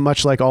because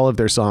much like all of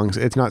their songs,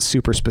 it's not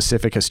super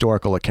specific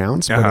historical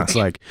accounts, but it's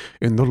like,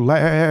 in the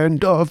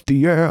land of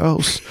the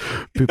elves,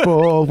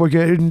 people were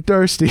getting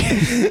thirsty.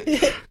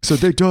 So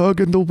they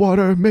dug and the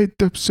water made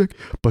them sick,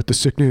 but the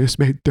sickness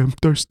made them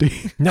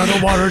thirsty. Now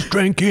the water's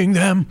drinking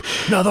them.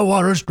 Now the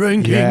water's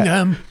drinking Yeah.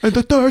 them. And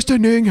the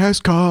thirstening has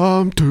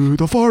come to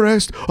the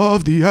forest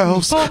of the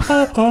elves.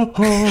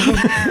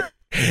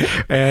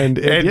 And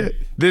yeah.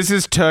 This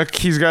is Tuck.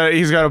 He's got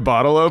a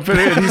bottle open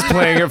and he's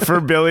playing it for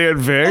Billy and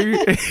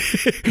Vig.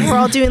 We're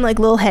all doing like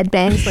little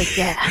headbangs, like,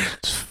 yeah.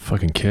 It's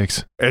fucking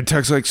kicks. And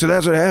Tuck's like, so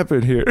that's what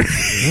happened here.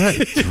 Is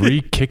that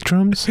 3 kick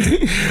drums?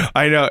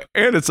 I know.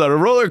 And it's on a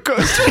roller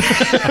coaster.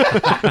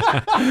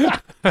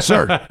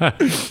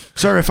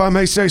 Sir, if I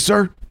may say,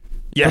 sir,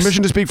 Yes.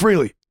 permission to speak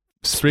freely.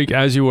 Speak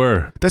as you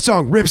were. That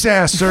song rips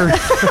ass, sir.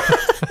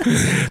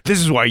 This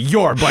is why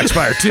you're Black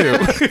Spire too.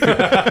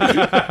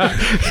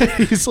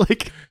 He's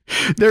like,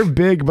 they're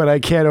big, but I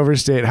can't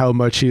overstate how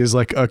much he is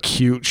like a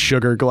cute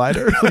sugar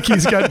glider. Like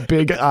he's got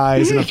big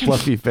eyes and a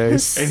fluffy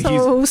face.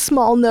 So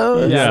small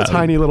nose. Yeah.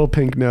 Tiny little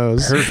pink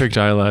nose. Perfect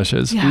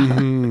eyelashes. Yeah.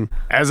 Mhm.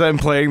 As I'm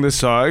playing the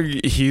song,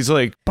 he's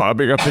like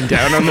bobbing up and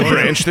down on the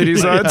branch that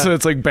he's on, so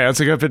it's like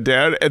bouncing up and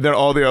down, and then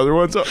all the other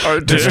ones are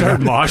They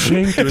start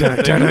moshing.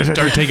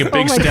 Start taking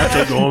big my steps.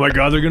 God. Like, oh my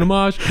god, they're gonna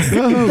mosh.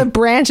 The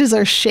branches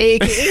are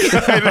shaking.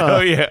 I know,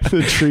 yeah.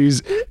 The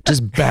trees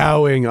just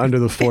bowing under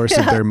the force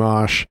of their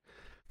mosh.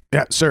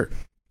 Yeah, sir.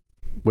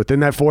 Within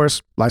that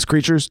forest lies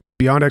creatures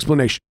beyond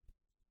explanation.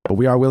 But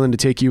we are willing to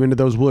take you into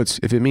those woods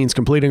if it means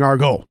completing our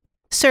goal.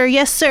 Sir,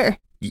 yes, sir.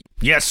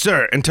 Yes,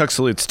 sir. And Tuck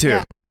salutes too.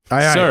 Yeah.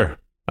 Aye, aye. Sir,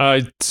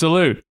 I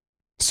salute.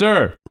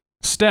 Sir,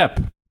 step.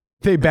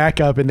 They back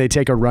up and they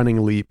take a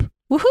running leap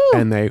Woohoo.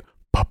 and they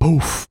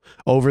poof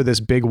over this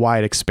big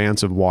wide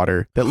expanse of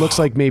water that looks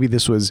like maybe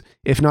this was,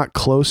 if not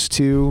close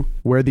to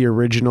where the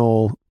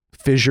original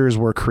fissures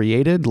were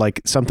created,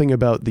 like something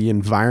about the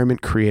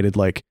environment created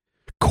like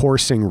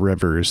coursing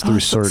rivers through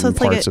so certain it's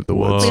like parts a- of the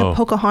woods. Like Whoa. a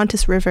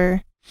Pocahontas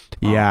River.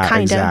 Yeah,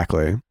 kinda.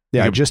 exactly.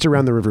 Yeah, Yep. just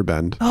around the river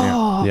bend.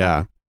 Oh.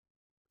 Yeah.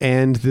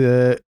 And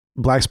the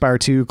Black Spire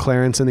 2,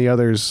 Clarence and the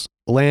others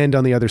land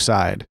on the other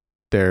side,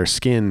 their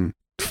skin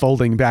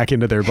folding back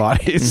into their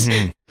bodies.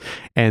 Mhm.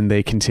 And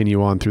they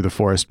continue on through the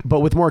forest,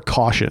 but with more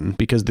caution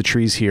because the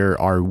trees here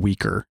are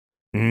weaker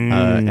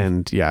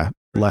and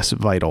less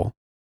vital.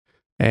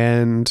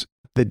 And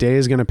the day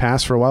is going to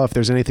pass for a while. If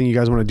there's anything you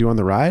guys want to do on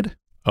the ride,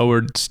 Oh,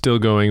 we're still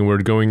going. We're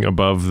going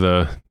above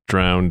the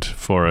drowned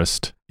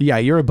forest. yeah,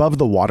 you're above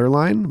the water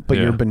line, but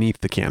Yeah. you're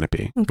beneath the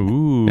canopy.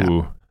 Ooh.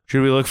 Yeah.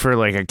 Should we look for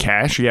like a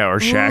cache? Yeah, or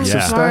shacks Ooh,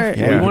 of smart.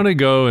 stuff? We Yeah. want to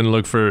go and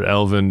look for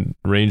Elven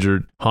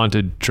Ranger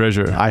haunted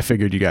treasure. I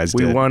figured you guys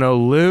We did. want to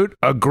loot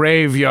a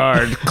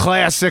graveyard.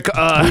 Classic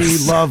us.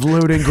 We love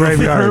looting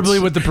graveyards. Preferably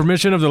with the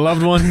permission of the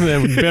loved one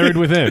buried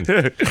within.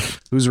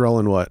 Who's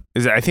rolling what?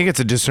 I think it's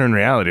a discern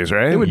realities,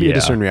 right? It would be a Yeah.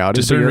 discern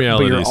reality. Discern but you're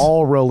realities.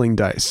 all rolling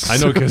dice. I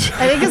know because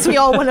I think it's we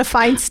all want to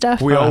find stuff.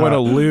 We all want to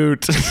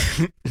loot.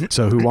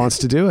 So who wants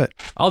to do it?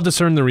 I'll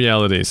discern the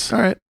realities.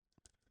 All right.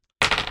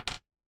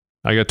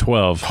 I got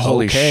 12.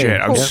 Holy Okay.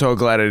 shit! I'm Oh. so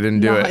glad I didn't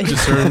do it. Nice.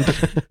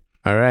 Discerned.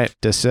 All right.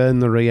 Discern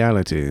the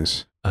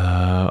realities.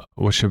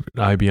 What should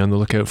I be on the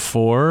lookout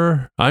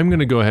for? I'm going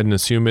to go ahead and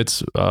assume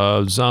it's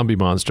zombie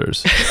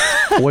monsters.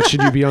 What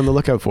should you be on the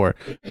lookout for?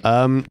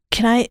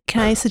 Can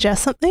I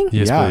suggest something?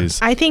 Yes, Yeah. please.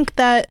 I think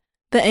that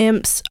the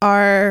imps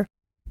are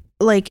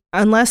like,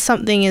 unless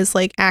something is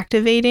like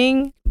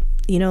activating,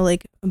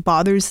 like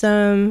bothers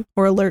them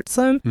or alerts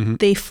them, Mhm.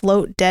 they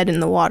float dead in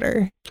the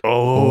water.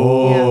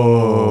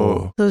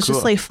 Oh. So it's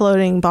just Cool. like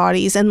floating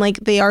bodies, and like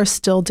they are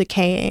still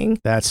decaying.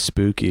 That's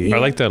spooky. I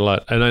like that a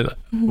lot. And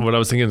what I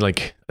was thinking,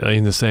 like,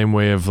 in the same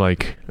way of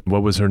like,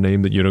 what was her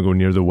name that you don't go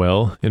near the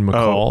well in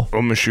McCall?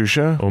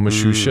 Omashusha?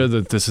 Omashusha,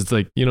 that this is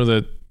like,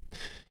 that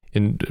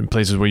in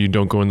places where you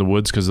don't go in the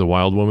woods because the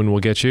wild woman will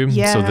get you.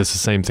 Yeah. So this is the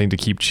same thing to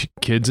keep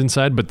kids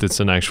inside, but it's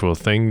an actual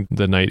thing,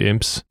 the night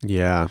imps.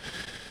 Yeah.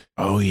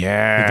 Oh, Like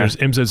yeah. there's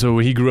imps, and so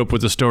he grew up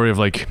with the story of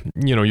like,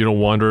 you don't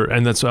wander,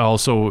 and that's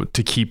also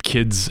to keep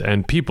kids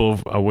and people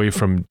away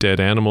from dead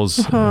animals,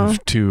 Uh-huh.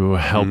 to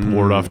help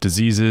ward off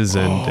diseases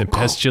and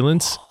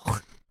pestilence.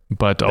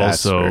 But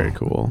That's also, very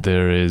cool.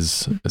 there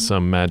is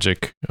some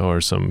magic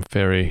or some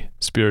fairy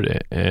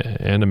spirit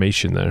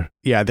animation there.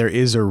 Yeah, there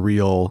is a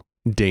real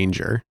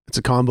danger. It's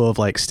a combo of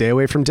like stay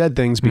away from dead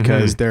things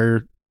because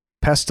they're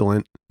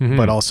pestilent,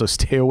 but also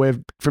stay away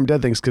from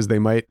dead things because they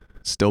might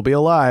still be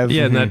alive.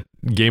 Yeah, and that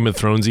Game of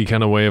Thronesy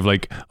kind of way of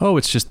like, oh,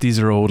 it's just these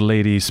are old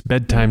ladies'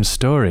 bedtime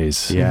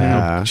stories.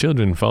 Yeah. Help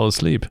children fall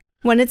asleep.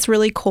 When it's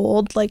really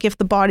cold, like if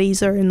the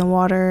bodies are in the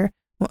water,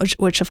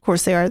 which of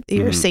course they are,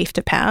 you're safe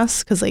to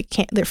pass because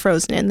they're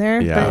frozen in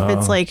there. Yeah. But if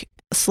it's like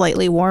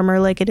slightly warmer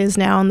like it is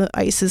now, and the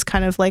ice is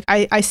kind of like,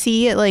 I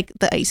see it like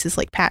the ice is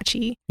like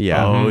patchy.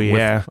 Yeah. Oh, With,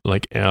 yeah.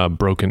 like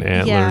broken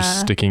antlers Yeah,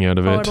 sticking out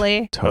of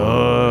Totally.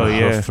 Oh, it.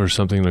 yeah. Hoof or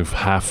something like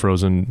half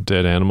frozen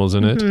dead animals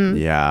in it. Mhm.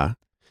 Yeah.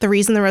 The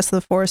reason the rest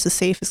of the forest is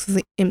safe is because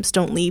the imps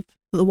don't leave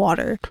the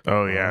water,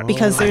 Oh, yeah.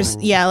 because there's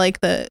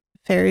like the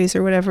fairies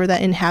or whatever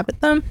that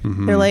inhabit them.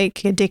 Mhm. They're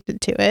like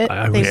addicted to it.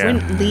 They Yeah.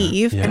 wouldn't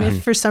leave. And Yeah.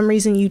 if for some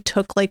reason you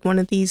took like one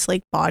of these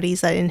like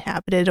bodies that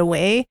inhabited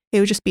away, it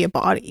would just be a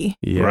body.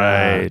 Yeah.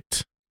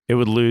 Right. It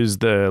would lose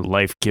the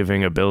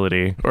life-giving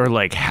ability, or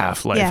like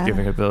half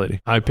life-giving ability.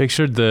 I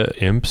pictured the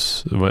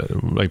imps,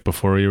 like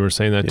before you were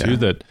saying that Yeah. too,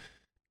 that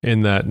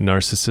in that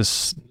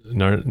narcissus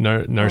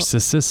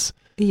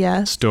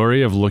Yes.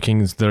 story of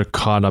looking, they're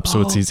caught up.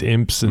 So it's these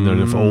imps and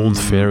they're the old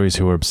fairies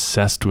who are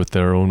obsessed with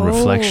their own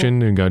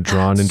reflection and got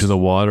drawn into the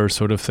water,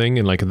 sort of thing.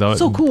 And like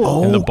So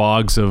cool. in the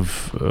bogs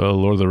of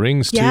Lord of the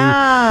Rings too.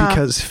 Yeah.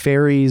 Because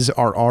fairies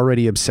are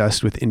already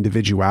obsessed with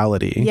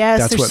individuality.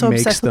 Yes, that's they're what so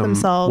makes obsessed with them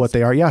themselves. what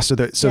they are. Yeah, so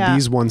Yeah.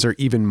 these ones are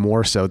even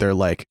more so. They're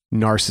like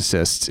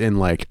narcissists in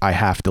like I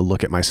have to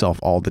look at myself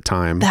all the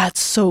time.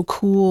 That's so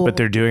cool. But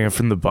they're doing it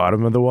from the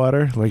bottom of the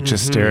water, like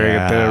just staring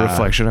at the Yeah.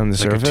 reflection on the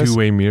Like surface. a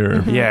two-way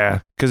mirror. Yeah,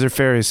 because they're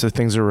fairies, so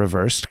things are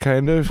reversed,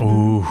 kind of.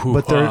 Ooh,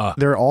 But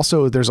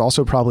there's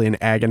also probably an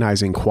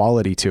agonizing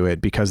quality to it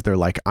because they're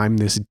like I'm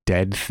this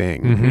dead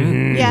thing.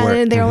 Mhm. yeah,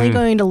 where- they're only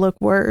going to look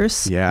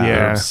worse. Yeah. Yeah.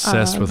 They're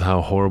obsessed with how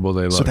horrible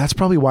they look. So that's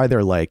probably why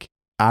they're like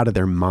out of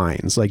their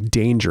minds, like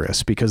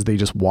dangerous because they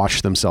just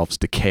watch themselves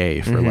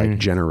decay for like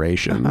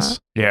generations.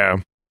 Yeah.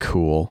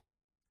 Cool.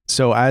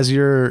 So as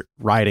you're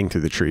riding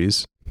through the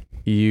trees,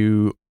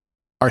 you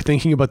are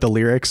thinking about the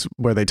lyrics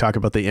where they talk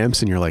about the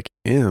imps and you're like,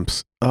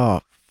 imps?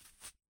 Oh,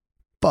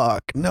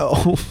 fuck,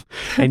 no.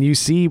 And you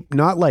see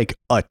not like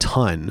a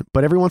ton,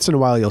 but every once in a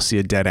while you'll see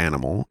a dead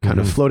animal kind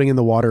of floating in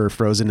the water or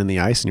frozen in the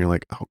ice and you're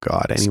like, oh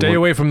God. Stay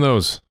away from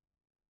those.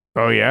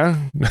 Oh, yeah?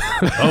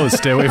 Oh,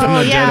 stay away from Oh,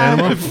 the yeah.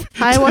 dead animal.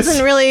 I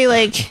wasn't really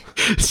like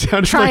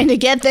Sounded trying to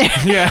get there.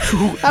 Yeah.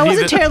 I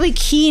wasn't terribly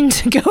keen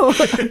to go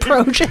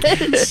approach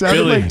it. sounded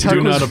Billy, like Tug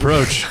do was- not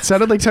approach.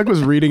 Sounded like Tuck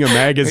was reading a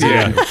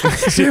magazine.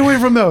 Stay away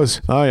from those.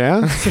 Oh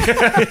yeah.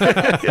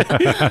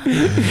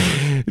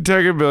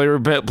 Tuck and Billy were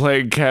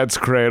playing Cat's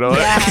Cradle.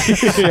 Yeah.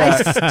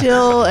 I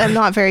still am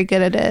not very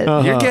good at it.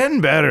 You're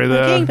getting better,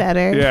 though. Getting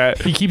better. Yeah.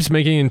 He keeps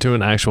making it into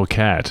an actual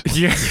cat.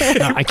 Yeah.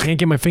 I can't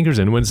get my fingers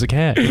in when it's a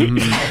cat.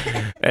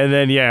 And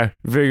then, yeah,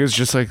 Vega's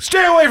just like,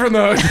 stay away from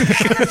those.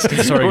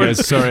 Sorry,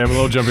 guys. Sorry, I'm a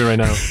little jumpy right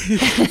now.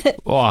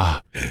 Oh,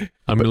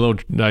 I'm a little.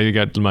 Now you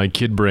got my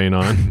kid brain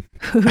on.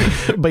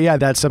 But yeah,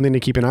 that's something to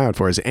keep an eye out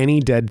for. Is any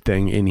dead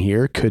thing in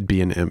here could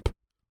be an imp.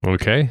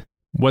 Okay.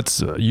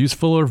 What's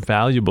useful or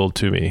valuable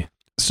to me?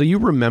 So you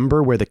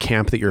remember where the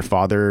camp that your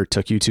father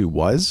took you to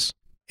was?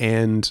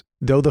 And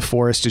though the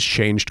forest has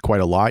changed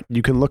quite a lot,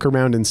 you can look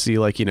around and see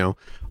like,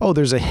 oh,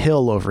 there's a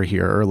hill over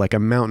here or like a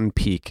mountain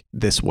peak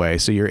this way.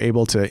 So you're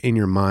able to, in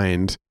your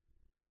mind,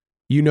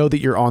 you know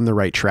that you're on the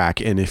right track.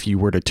 And if you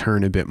were to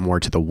turn a bit more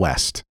to the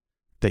west,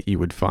 that you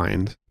would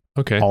find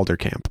Okay. Alder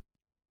Camp.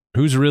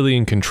 Who's really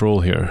in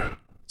control here?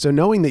 So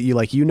knowing that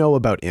you know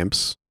about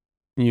imps,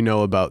 you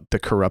know about the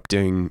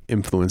corrupting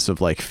influence of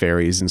like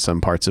fairies in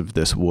some parts of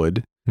this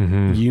wood,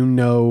 Mm-hmm. you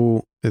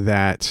know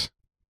that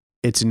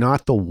it's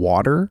not the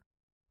water.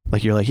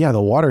 Like you're like, yeah,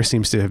 the water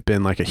seems to have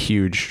been like a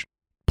huge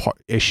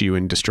issue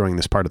in destroying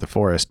this part of the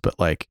forest. But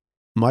like,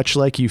 much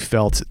like you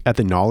felt at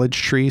the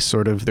knowledge tree,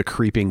 sort of the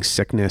creeping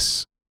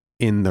sickness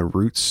in the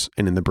roots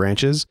and in the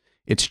branches,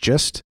 it's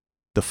just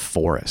the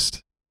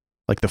forest.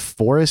 Like the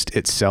forest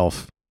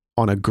itself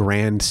on a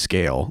grand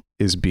scale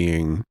is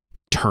being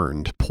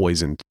turned,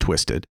 poisoned,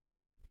 twisted.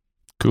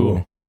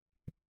 Cool.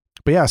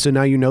 But yeah, so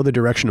now you know the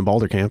direction of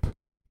Boulder Camp.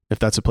 If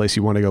that's a place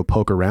you want to go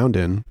poke around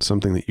in,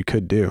 something that you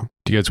could do.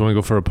 Do you guys want to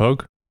go for a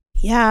poke?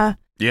 Yeah.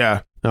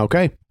 Yeah.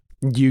 Okay.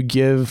 You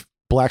give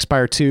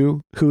Blackspire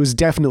 2, who is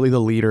definitely the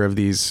leader of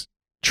these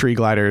tree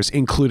gliders,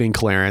 including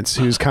Clarence,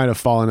 who's kind of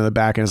fallen in the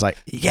back and is like,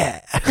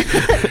 yeah,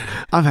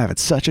 I'm having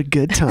such a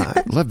good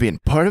time. Love being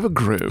part of a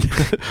group.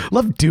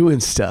 Love doing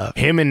stuff.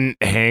 Him and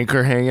Hank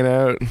are hanging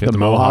out. The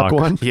Mohawk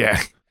one?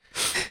 Yeah.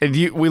 And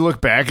we look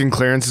back and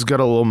Clarence has got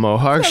a little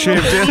mohawk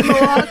shaved in.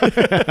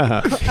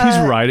 He's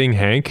riding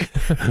Hank.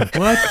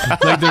 What?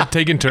 Like they're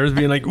taking turns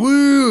being like,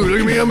 woo,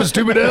 look at me, I'm a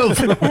stupid elf.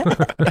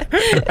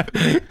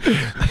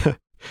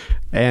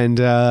 And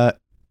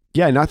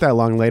yeah, not that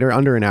long later,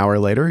 under an hour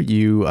later,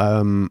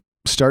 you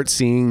start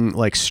seeing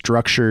like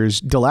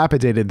structures,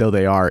 dilapidated though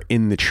they are,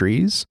 in the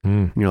trees.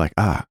 And you're like,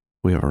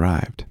 we have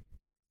arrived.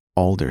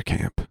 Alder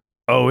Camp.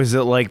 Oh, is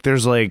it like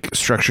there's like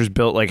structures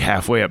built like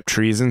halfway up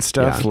trees and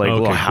stuff? Yeah. Like Okay,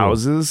 little cool.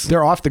 houses?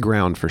 They're off the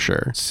ground for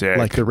sure. Sick.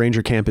 Like the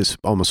ranger camp is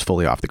almost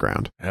fully off the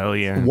ground. Hell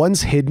yeah.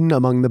 Once hidden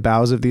among the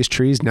boughs of these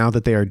trees, now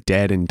that they are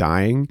dead and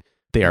dying,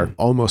 they are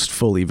almost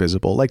fully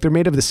visible. Like they're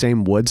made of the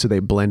same wood, so they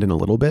blend in a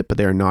little bit, but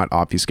they are not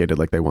obfuscated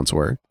like they once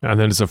were. And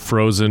then it's a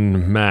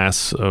frozen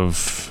mass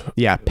of...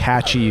 Yeah,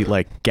 patchy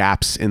like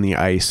gaps in the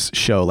ice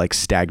show like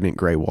stagnant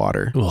gray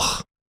water.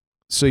 Ugh.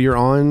 So you're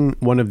on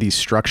one of these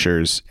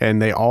structures,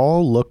 and they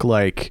all look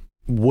like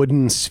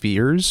wooden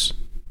spheres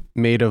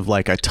made of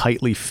like a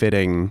tightly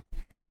fitting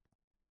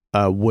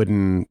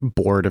wooden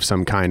board of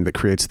some kind that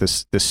creates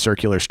this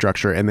circular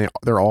structure, and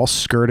they're all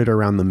skirted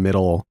around the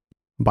middle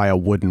by a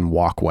wooden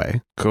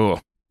walkway. Cool.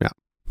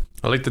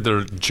 I like that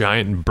they're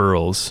giant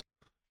burls.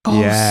 Oh,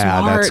 Yeah,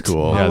 smart. that's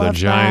cool. I Yeah, they're love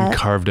giant that.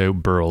 carved out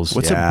burls.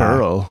 What's Yeah. a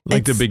burl?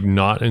 Like the It's- big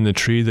knot in the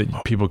tree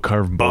that people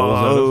carve bowls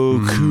out of.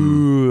 Oh,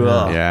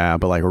 cool. Yeah,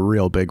 but like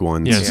real big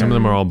ones. Yeah, some of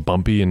them are all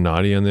bumpy and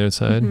knotty on the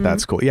outside. Mhm.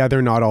 That's cool. Yeah,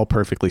 they're not all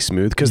perfectly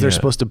smooth because they're Yeah.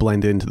 supposed to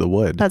blend into the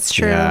wood. That's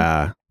true.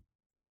 Yeah,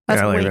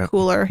 That's Yeah, I like way that.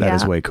 cooler. that yeah.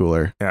 is way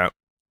cooler. Yeah.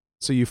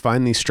 So you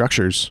find these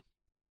structures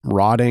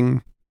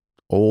rotting,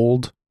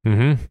 old,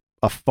 Mm-hmm.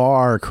 a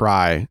far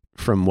cry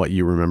from what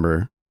you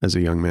remember as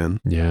a young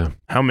man. Yeah.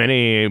 How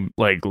many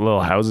like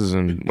little houses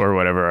and or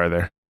whatever are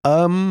there?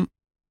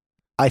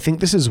 I think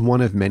this is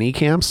one of many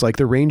camps. Like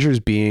the Rangers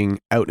being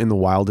out in the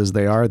wild as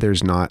they are,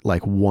 there's not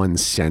like one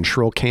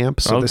central camp.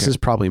 So this Okay. is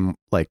probably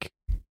like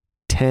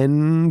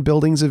 10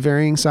 buildings of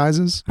varying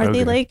sizes. Are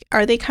they Okay. like?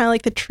 Are they kind of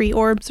like the tree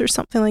orbs or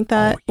something like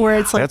that, where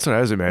it's like That's what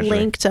I was imagining.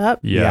 linked up?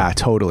 Yeah.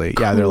 Totally.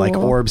 Yeah, they're like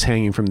Cool. orbs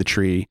hanging from the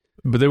tree.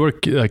 But they were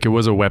like, it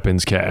was a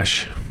weapons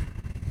cache.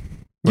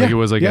 Like it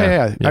was like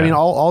yeah. I mean,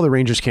 all the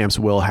Rangers camps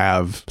will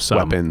have Some.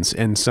 weapons,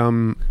 and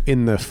some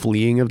in the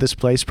fleeing of this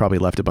place probably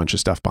left a bunch of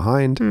stuff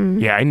behind. Hmm.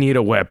 Yeah, I need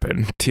a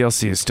weapon.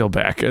 TLC is still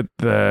back at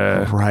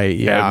the Right.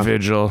 Yeah. at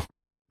Vigil.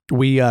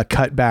 We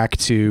cut back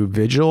to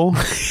Vigil,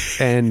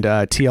 and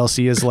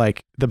TLC is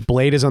like, the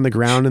blade is on the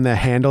ground and the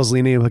handle's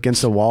leaning up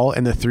against the wall,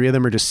 and the three of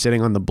them are just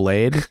sitting on the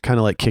blade, kind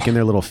of like kicking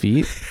their little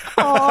feet.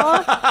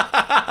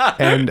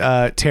 And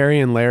Terry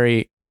and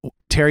Larry,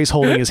 Terry's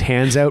holding his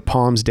hands out,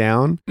 palms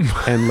down,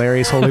 and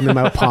Larry's holding them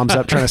out, palms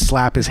up, trying to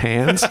slap his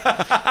hands.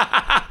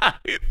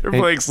 They're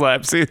playing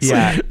slapsies.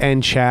 Yeah,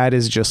 and Chad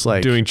is just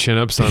like doing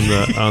chin-ups on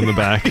the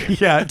back.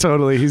 Yeah,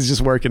 totally. He's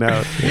just working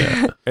out.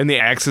 Yeah. And the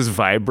axe is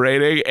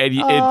vibrating, and it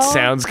Aw.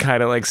 sounds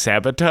kind of like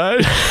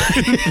sabotage.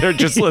 They're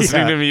just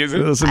listening to music.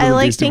 Listen to I the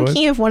like Beastie Boys.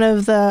 thinking of one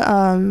of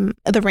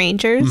the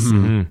Rangers.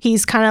 Mhm.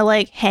 He's kind of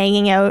like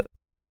hanging out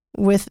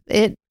with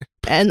it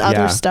and Yeah.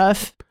 other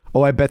stuff.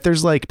 Oh, I bet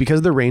there's like,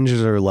 because the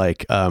Rangers are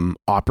like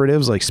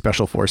operatives, like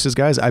special forces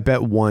guys, I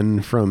bet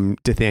one from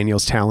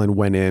Nathaniel's Talon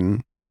went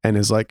in and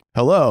is like,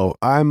 hello,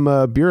 I'm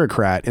a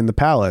bureaucrat in the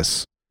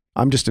palace.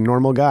 I'm just a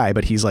normal guy,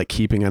 but he's like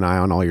keeping an eye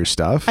on all your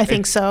stuff. I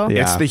think so.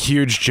 Yeah. It's the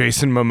huge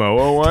Jason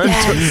Momoa one.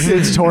 Yes.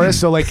 It's Taurus,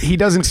 so like he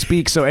doesn't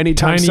speak, so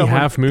anytime Tiny someone...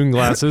 half moon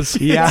glasses.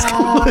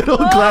 Yeah, little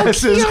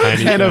glasses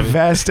Tiny, and a tiny.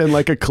 vest and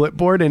like a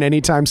clipboard, and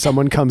anytime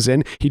someone comes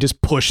in, he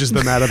just pushes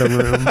them out of the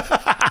room.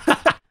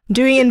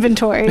 Doing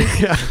inventory.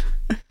 Yeah.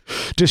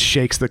 Just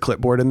shakes the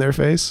clipboard in their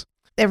face.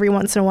 Every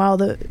once in a while,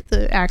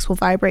 the axe will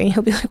vibrate and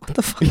he'll be like, what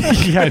the fuck?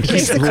 Yeah, just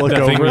Basically. look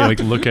That thing over. where you like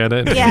look at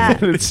it. Yeah.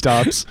 And it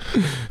stops.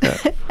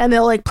 And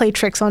they'll like play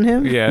tricks on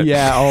him. Yeah.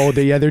 Yeah. Oh,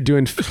 they're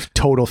doing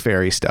total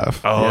fairy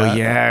stuff. Oh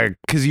yeah,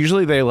 because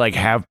usually they like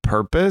have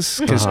purpose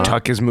because Uh-huh.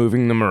 Tuck is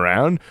moving them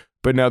around,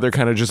 but now they're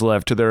kind of just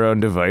left to their own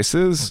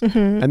devices.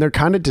 Mhm. And they're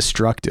kind of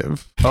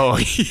destructive. Oh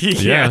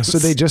yeah, So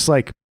they just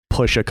like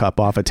push a cup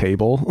off a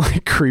table,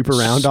 like creep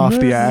around off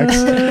the axe.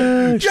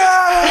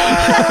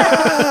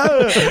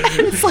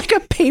 It's like a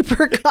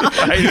paper cup.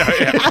 I know,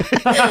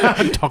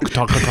 yeah.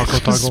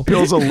 Toggle.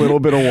 Spills a little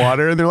bit of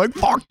water, and they're like,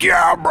 "Fuck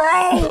yeah, bro!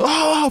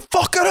 Oh,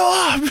 fuck it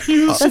up!"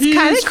 That's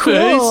kind of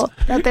cool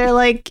that they're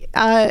like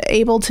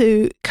able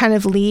to kind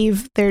of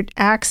leave their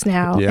axe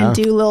now Yeah. and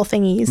do little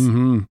thingies.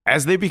 Mm-hmm.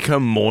 As they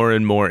become more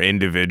and more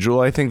individual,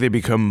 I think they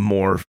become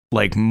more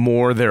like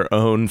more their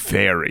own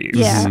fairies.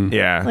 Yeah.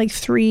 Yeah. Like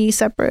 3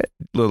 separate.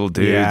 Little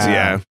dudes.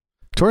 Yeah.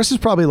 Taurus is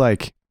probably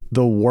like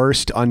the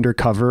worst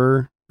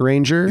undercover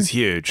ranger. He's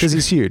huge. Because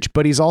he's huge,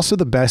 but he's also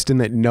the best in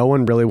that no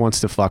one really wants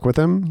to fuck with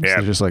him. Yeah.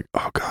 So they're just like,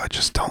 oh God,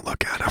 just don't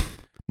look at him.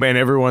 Man,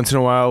 every once in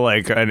a while,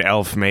 like an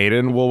elf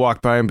maiden will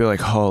walk by and be like,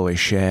 holy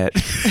shit.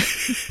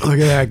 Look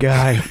at that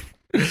guy.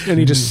 And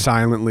he just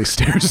silently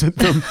stares at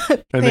them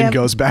and then have-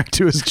 goes back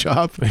to his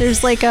job.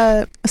 There's like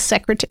a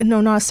secretary.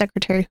 No, not a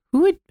secretary.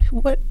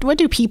 What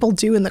do people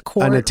do in the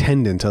court? An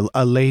attendant,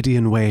 a lady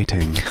in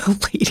waiting, A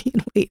lady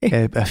in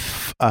waiting.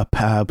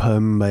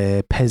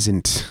 a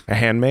peasant, A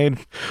handmaid?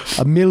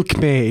 a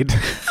milkmaid.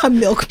 A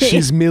milkmaid.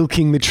 She's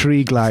milking the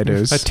tree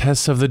gliders. A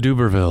Tess of the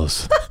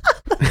Dubervilles.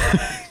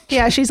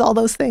 Yeah, she's all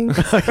those things.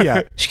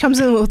 Yeah. She comes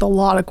in with a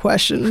lot of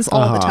questions all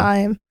the Uh-huh.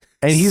 time.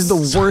 And he's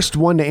the worst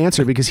one to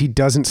answer because he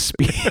doesn't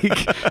speak.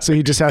 So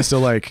he just has to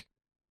like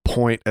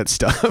point at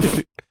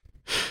stuff.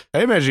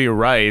 I imagine he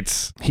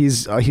writes.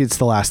 He's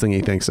the last thing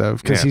he thinks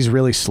of because Yeah. he's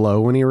really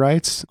slow when he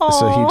writes. So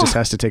he Aw. just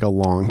has to take a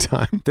long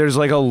time. There's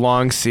like a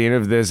long scene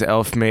of this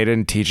elf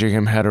maiden teaching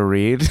him how to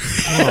read.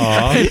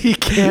 He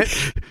can't,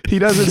 he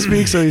doesn't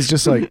speak. So he's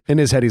just like, in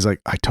his head, he's like,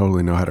 I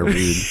totally know how to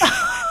read.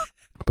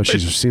 But she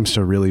just seems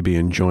to really be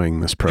enjoying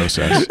this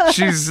process.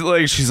 she's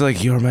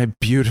like, you're my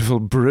beautiful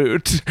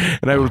brute,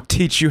 and I will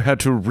teach you how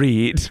to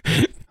read.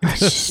 It's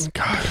just,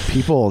 God,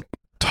 people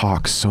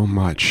talk so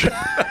much.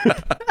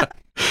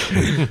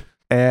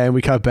 And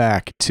we cut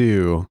back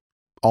to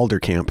Alder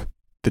Camp.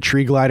 The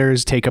tree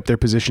gliders take up their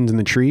positions in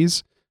the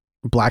trees.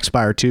 Black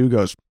Spire 2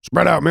 goes,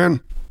 spread out,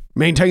 man.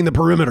 Maintain the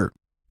perimeter.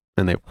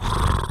 And they,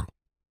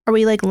 Are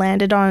we like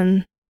landed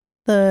on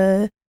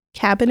the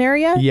cabin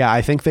area? yeah,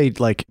 I think they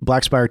like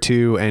Black Spire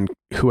 2 and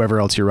whoever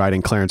else you're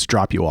riding, Clarence,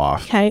 drop you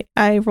off. Can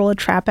I roll a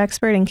trap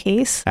expert in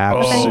case?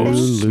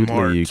 Absolutely,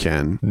 smart. you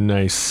can.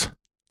 Nice.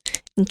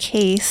 In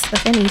case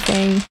of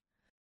anything.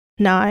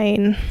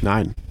 9.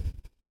 9.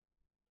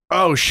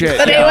 Oh shit!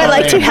 Would Yeah, anyone I'll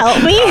like to aid.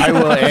 help me? I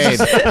will aid.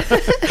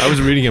 I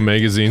was reading a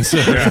magazine, so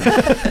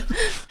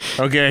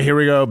Okay, here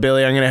we go,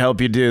 Billy. I'm gonna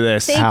help you do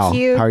this. Thank How?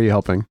 you. How are you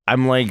helping?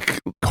 I'm like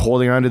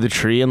holding onto the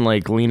tree and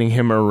like leaning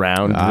him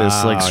around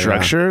this like Oh, yeah.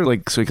 structure,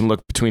 like so he can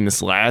look between the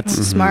slats.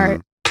 Smart.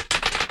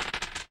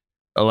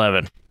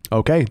 11.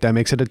 Okay, that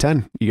makes it a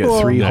 10. You get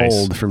Cool. 3 Nice.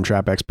 hold from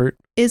Trap Expert.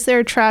 Is there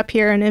a trap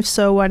here? And if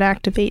so, what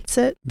activates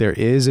it? There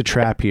is a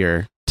trap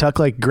here. Tuck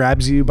like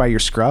grabs you by your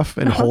scruff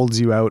and Uh-huh. holds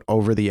you out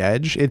over the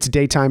edge. It's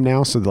daytime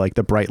now, so like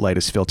the bright light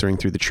is filtering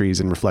through the trees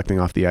and reflecting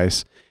off the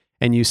ice.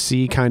 And you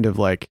see kind of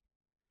like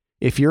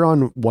if you're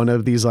on one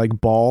of these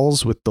like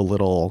balls with the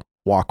little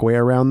walkway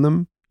around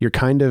them, you're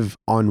kind of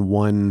on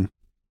one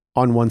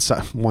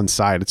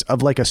side. It's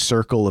of like a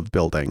circle of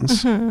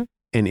buildings. Mhm.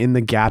 And in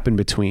the gap in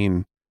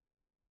between,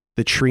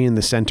 the tree in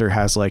the center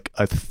has like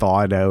a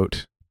thawed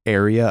out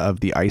area of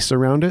the ice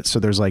around it. So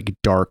there's like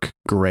dark,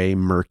 gray,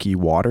 murky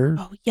water.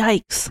 Oh,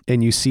 yikes.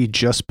 And you see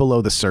just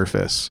below the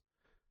surface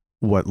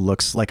what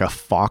looks like a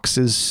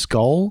fox's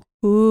skull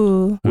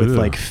Ooh. with Ugh.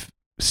 like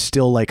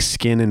still like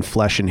skin and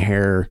flesh and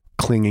hair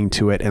clinging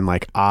to it and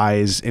like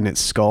eyes in its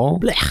skull.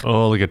 Blech.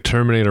 oh, like a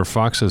Terminator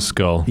Fox's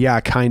skull. Yeah,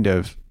 kind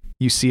of.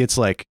 You see its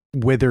like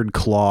withered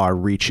claw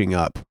reaching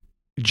up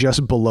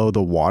just below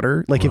the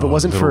water. Like if it Oh,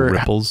 wasn't little for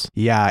ripples.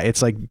 yeah,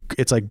 it's like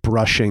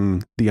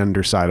brushing the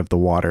underside of the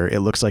water. It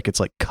looks like it's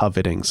like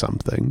coveting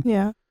something.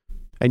 Yeah.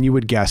 And you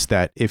would guess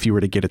that if you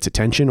were to get its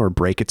attention or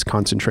break its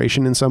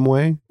concentration in some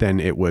way, then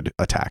it would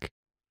attack.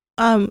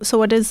 So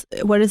what does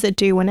it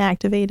do when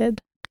activated?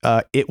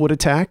 It would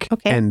attack,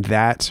 Okay. and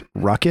that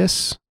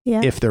ruckus,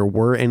 Yeah. if there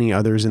were any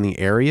others in the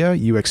area,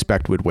 you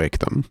expect would wake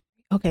them.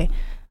 Okay.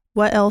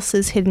 What else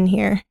is hidden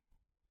here?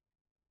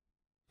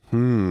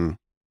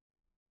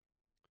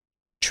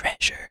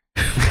 Treasure.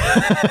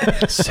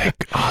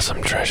 Sick,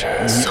 awesome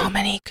treasure. So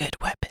many good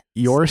weapons.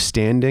 You're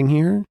standing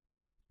here,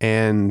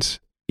 and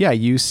yeah,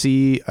 you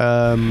see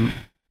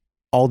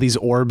all these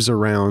orbs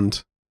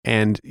around,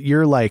 and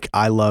you're like,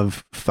 I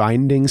love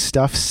finding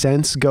stuff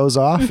sense goes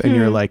off, and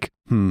you're Mhm. like,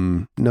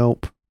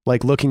 nope.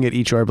 Like looking at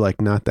each orb,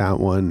 like, not that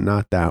one,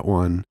 not that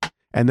one.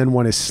 And then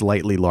one is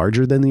slightly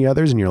larger than the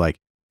others, and you're like,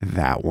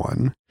 that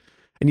one.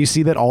 And you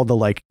see that all the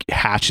like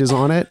hatches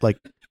on it, like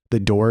the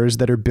doors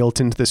that are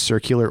built into the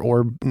circular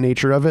orb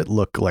nature of it,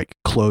 look like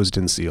closed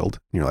and sealed.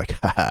 And you're like,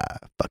 haha,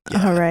 fuck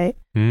yeah. All right.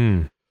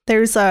 Mm.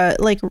 There's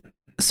like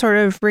sort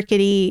of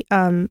rickety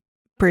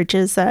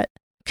bridges that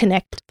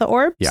connect the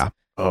orbs. Yeah.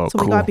 Oh, So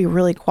cool. we gotta be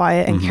really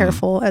quiet and Mhm.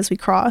 careful as we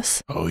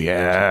cross. Oh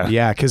yeah.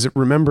 Yeah, because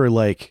remember,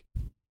 like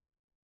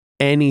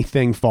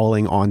anything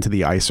falling onto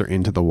the ice or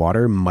into the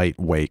water might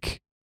wake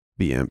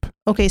the imp.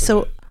 Okay,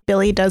 so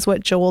Billy does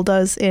what Joel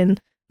does in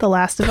The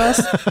Last of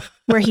Us,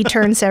 where he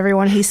turns to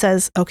everyone. He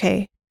says,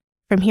 "Okay,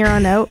 from here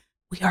on out,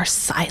 we are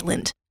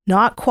silent,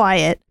 not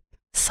quiet,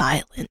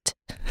 silent."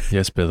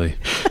 Yes, Billy.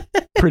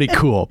 Pretty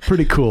cool.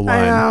 Pretty cool I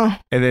line. know.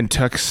 And then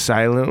Tuck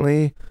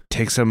silently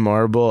takes a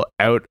marble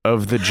out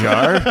of the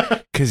jar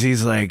because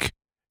he's like,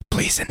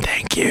 please and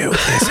thank you.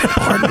 It's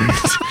important.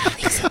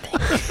 Please and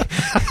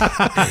thank you.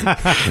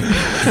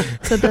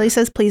 So Billy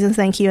says please and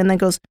thank you, and then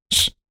goes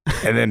shh.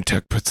 And then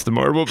Tuck puts the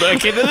marble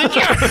back into the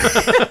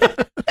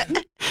jar.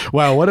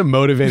 Wow, what a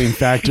motivating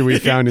factor we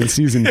found in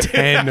season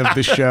 10 of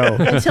the show.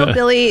 Until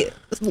Billy,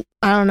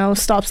 I don't know,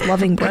 stops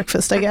loving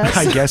breakfast, I guess.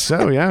 I guess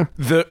so, yeah.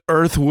 The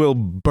earth will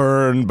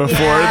burn before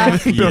Yeah.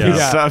 Billy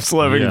Yeah. stops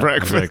loving Yeah,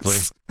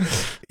 breakfast.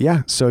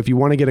 Yeah, so if you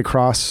want to get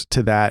across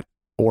to that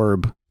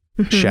orb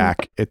Mhm.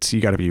 shack, you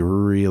got to be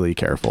really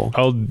careful.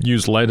 I'll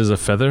use light as a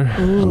feather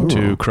Ooh.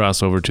 to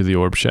cross over to the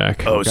orb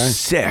shack. Oh, Okay.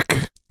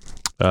 sick.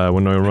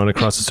 When I run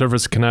across the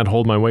surface, cannot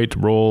hold my weight.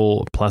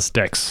 Roll plus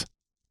dex.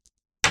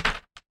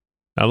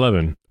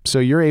 11. So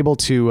you're able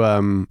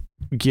to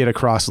get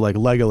across like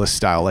Legolas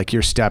style. Like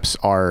your steps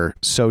are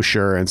so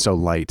sure and so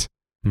light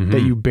Mhm.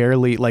 that you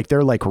barely, like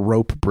they're like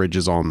rope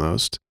bridges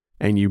almost,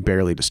 and you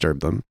barely disturb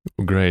them.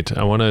 Great.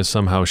 I want to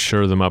somehow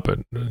sure them up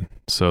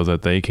so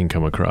that they can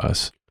come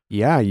across.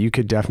 Yeah, you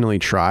could definitely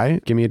try.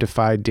 Give me a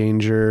defy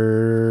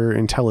danger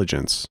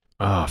intelligence.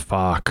 Oh,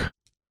 fuck.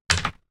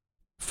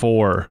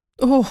 4.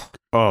 Oh,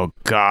 Oh,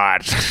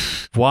 God.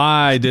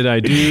 Why did I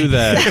do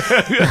that?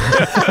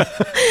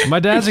 My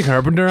dad's a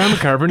carpenter. I'm a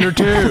carpenter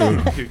too.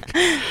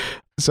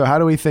 So how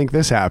do we think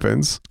this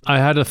happens?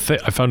 I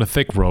found a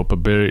thick rope, a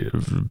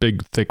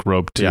big thick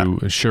rope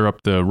to sure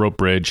up the rope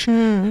bridge.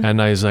 Hmm. And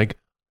I was like,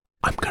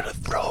 I'm going to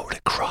throw it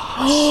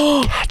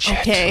across. Catch it.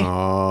 Okay.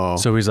 Oh,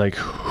 So he's like,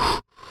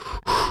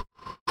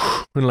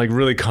 and like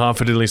really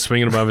confidently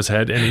swinging above his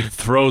head, and he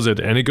throws it,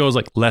 and it goes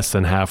like less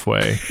than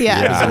halfway.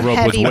 Yeah, Yeah. it's The a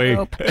rope was heavy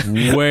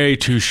rope. way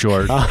too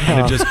short,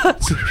 and it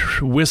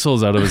just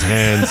whistles out of his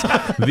hands.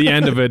 The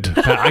end of it,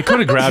 I could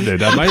have grabbed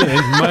it.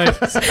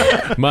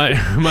 My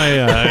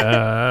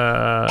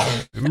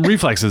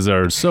reflexes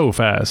are so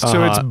fast.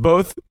 So it's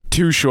both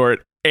too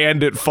short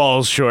and it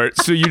falls short.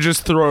 So you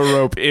just throw a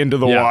rope into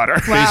the Yeah. water.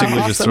 Wow,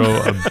 Basically, just awesome.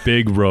 throw a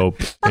big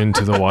rope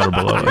into the water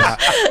below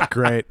us.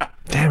 great.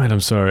 Damn it!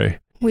 I'm sorry.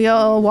 We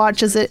all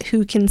watch as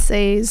who can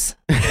says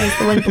as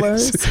the wind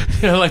blows.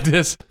 Yeah, like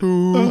this.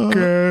 Who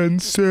can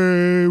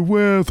say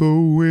where the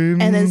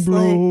wind And it's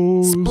like,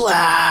 blows?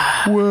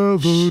 splash. Where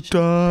the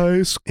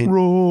dice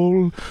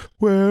roll,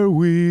 where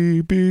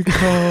we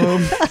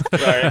become.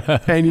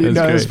 And you That's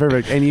know, it's great.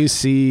 perfect. And you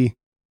see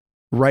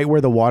right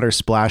where the water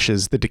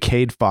splashes, the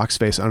decayed fox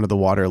face under the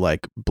water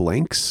like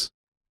blinks.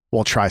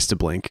 Well, tries to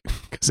blink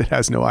because it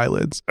has no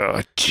eyelids.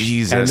 Oh,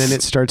 Jesus. And then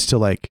it starts to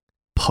like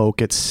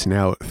poke its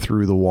snout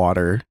through the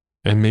water.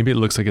 And maybe it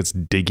looks like it's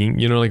digging.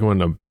 You know, like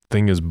when a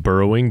thing is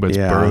burrowing, but it's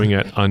Yeah. burrowing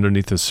it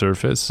underneath the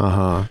surface.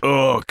 Uh-huh.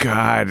 Oh,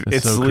 God. That's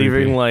It's so leaving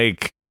creepy.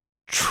 like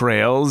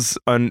trails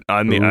on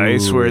the Ooh,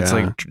 ice where it's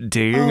yeah. like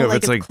digging Oh, of like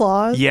its its like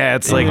claws. yeah,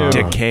 it's like Ew.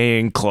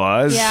 decaying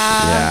claws. Yeah.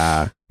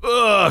 Yeah.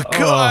 Oh,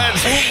 God. I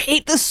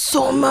hate this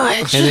so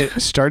much. And it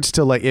starts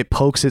to like, it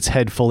pokes its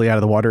head fully out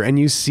of the water, and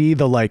you see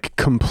the like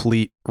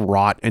complete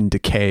rot and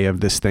decay of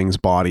this thing's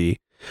body,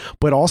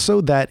 but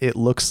also that it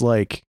looks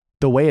like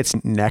the way its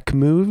neck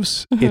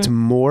moves, Mhm. it's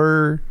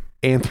more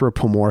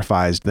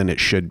anthropomorphized than it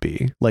should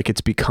be. Like it's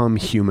become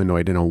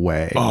humanoid in a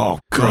way. Oh,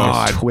 Like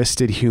God. a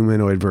twisted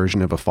humanoid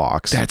version of a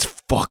fox. That's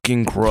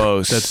fucking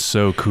gross. That's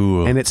so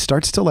cool. And it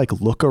starts to like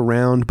look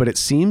around, but it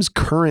seems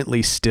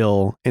currently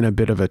still in a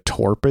bit of a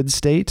torpid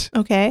state.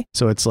 Okay.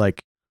 So it's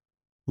like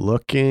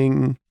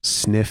looking,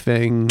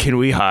 sniffing. Can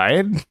we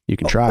hide? You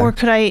can try. Or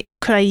could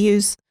I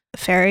use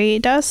fairy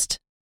dust?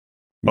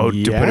 Oh, to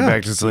put it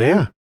back to sleep?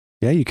 Yeah.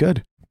 Yeah, you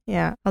could.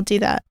 Yeah, I'll do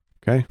that.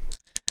 Okay.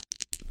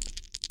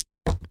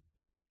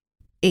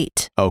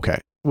 8. Okay.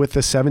 With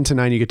the 7 to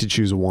 9, you get to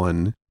choose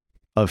one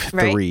of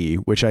Right. 3,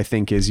 which I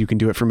think is you can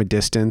do it from a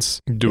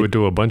distance Do it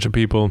to a bunch of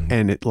people.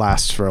 and it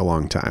lasts for a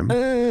long time.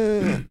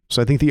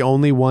 So I think the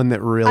only one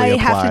that really I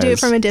applies, have to do it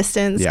from a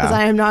distance because Yeah.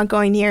 I am not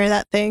going near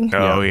that thing.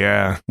 Oh,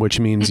 yeah. which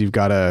means you've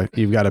got a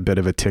bit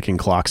of a ticking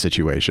clock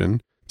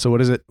situation. So what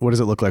does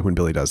it look like when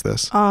Billy does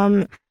this?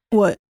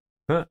 What?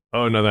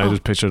 Oh no! I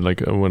just pictured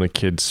like when a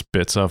kid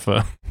spits off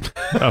a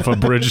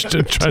bridge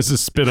and tries to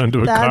spit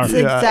onto a That's car.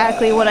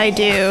 exactly what I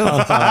do.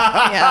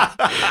 Yeah.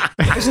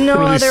 There's no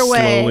Really other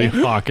slowly way.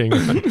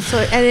 hawking. So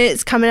and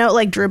it's coming out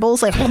like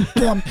dribbles, like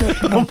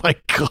Oh my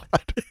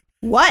god.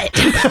 what?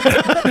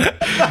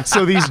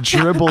 So these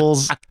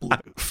dribbles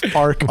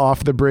arc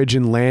off the bridge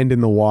and land in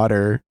the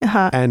water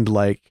Uh-huh. and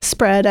like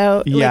Spread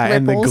out. yeah, like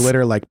and the ripples.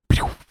 glitter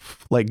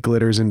like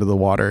glitters into the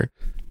water,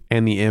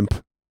 and the imp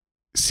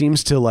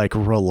seems to like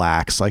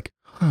relax, like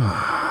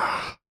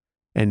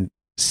and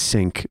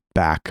sink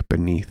back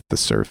beneath the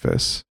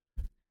surface,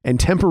 and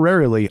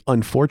temporarily,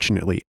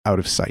 unfortunately, out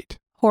of sight.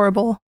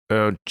 Horrible.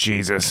 Oh,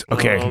 Jesus.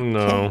 Okay. Oh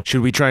no!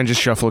 Should we try and just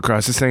shuffle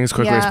across this thing as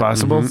quickly as Yeah.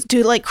 possible? Mhm.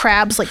 Do like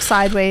crabs, like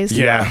sideways.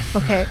 Yeah.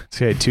 Okay.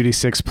 Okay,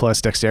 2d6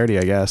 plus dexterity,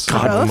 I guess.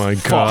 God, Oh my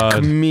fuck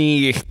god!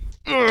 me.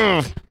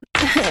 Ugh.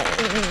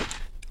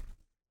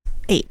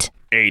 8.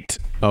 8.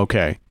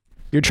 Okay.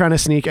 You're trying to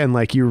sneak and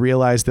like you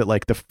realize that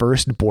like the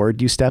first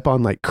board you step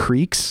on like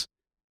creaks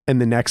and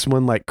the next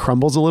one like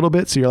crumbles a little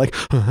bit. So you're like,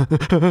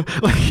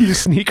 like you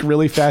sneak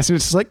really fast and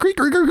it's just like creak,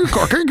 creak, creak,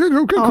 creak, creak, creak,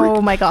 creak, creak.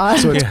 Oh my god.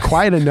 So it's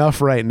quiet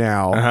enough right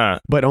now, Uh-huh.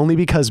 but only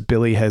because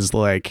Billy has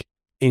like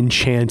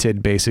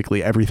enchanted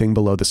basically everything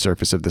below the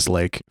surface of this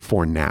lake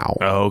for now.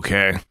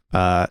 Okay.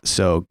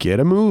 So get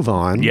a move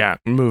on. Yeah,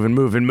 moving.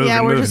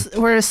 Yeah,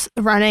 we're just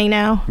running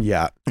now.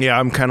 Yeah. Yeah,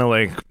 I'm kind of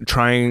like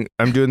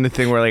I'm doing the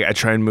thing where like I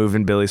try and move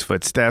in Billy's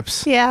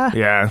footsteps. Yeah.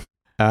 Yeah.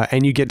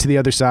 And you get to the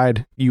other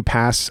side. You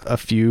pass a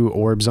few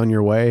orbs on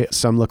your way.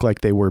 Some look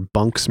like they were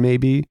bunks,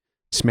 maybe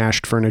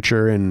smashed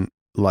furniture and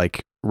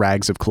like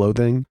rags of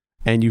clothing.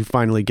 And you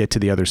finally get to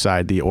the other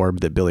side, the orb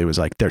that Billy was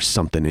like, there's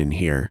something in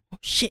here.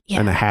 Shit, yeah.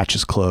 And the hatch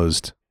is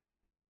closed.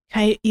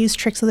 Can I use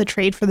tricks of the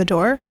trade for the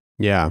door?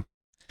 Yeah.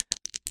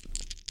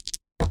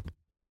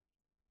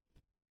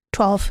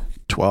 12.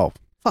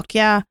 Fuck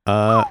yeah.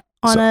 On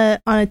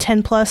a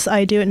 10 plus,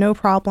 I do it no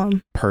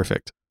problem.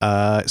 Perfect.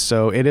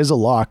 So it is a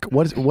lock.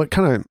 What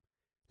kind of,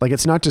 like,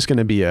 it's not just going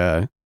to be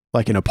an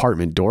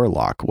apartment door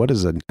lock. What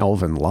does an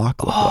elven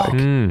lock look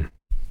like?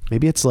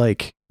 Maybe it's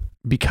like,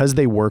 because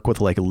they work with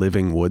like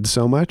living wood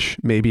so much,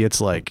 maybe it's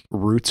like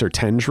roots or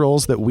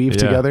tendrils that weave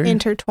together.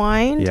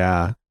 Intertwined.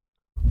 Yeah.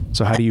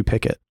 So how do you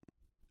pick it?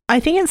 I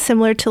think it's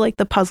similar to like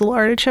the puzzle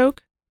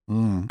artichoke,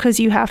 because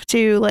you have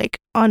to like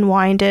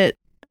unwind it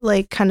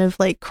like kind of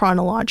like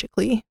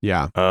chronologically.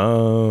 Yeah.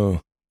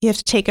 Oh. You have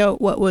to take out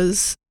what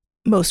was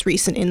most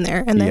recent in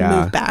there and then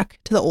move back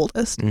to the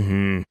oldest.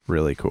 Mm-hmm.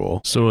 Really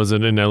cool. So is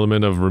it an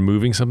element of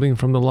removing something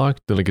from the lock?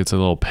 Like it's a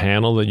little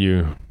panel that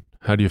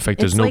how do you affect?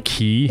 There's no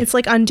key. It's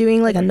like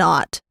undoing like a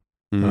knot,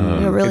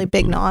 like a really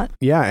big knot.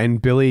 Yeah, and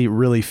Billy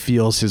really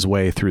feels his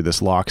way through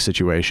this lock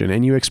situation,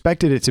 and you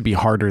expected it to be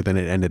harder than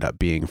it ended up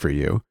being for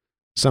you.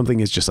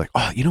 Something is just like,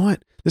 oh, you know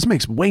what? This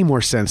makes way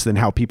more sense than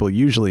how people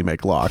usually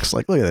make locks.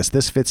 Like, look at this.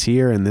 This fits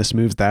here, and this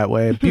moves that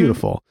way.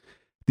 Beautiful.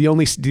 The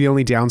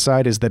only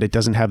downside is that it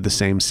doesn't have the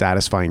same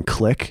satisfying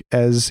click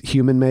as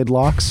human-made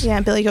locks. Yeah,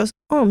 Billy goes,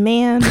 oh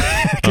man.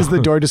 Because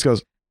the door just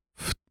goes,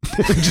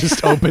 it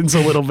just opens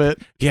a little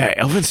bit. Yeah,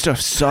 elven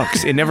stuff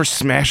sucks. It never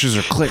smashes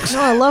or clicks.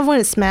 No, I love when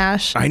it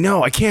smashed. I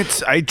know. I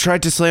can't. I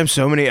tried to slam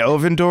so many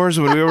elven doors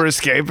when we were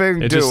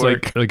escaping. It's just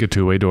like a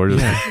two-way door.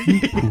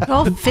 It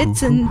all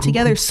fits in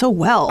together so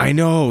well. I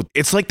know.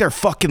 It's like their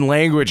fucking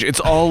language. It's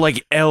all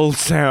like L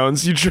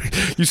sounds. You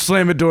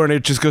slam a door and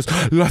it just goes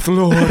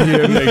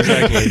Lothlorien.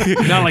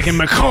 Exactly. Not like in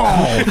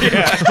McCall.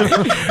 Yeah.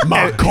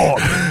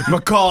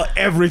 McCall.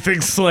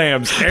 Everything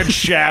slams and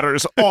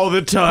shatters all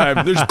the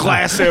time. There's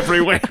glass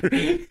everywhere.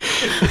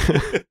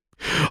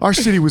 Our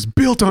city was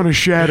built on a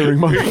shattering,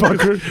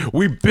 motherfucker.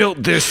 We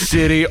built this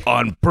city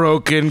on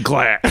broken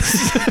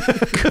glass.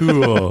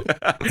 Cool.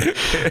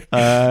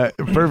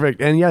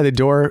 Perfect. And yeah, the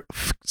door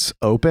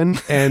open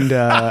and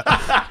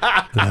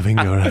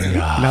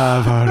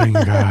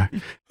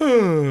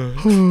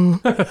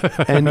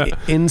and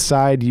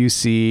inside you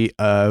see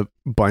a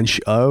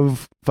bunch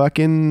of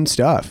fucking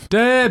stuff.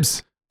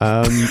 Debs.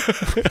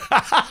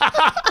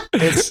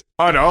 It's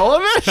on all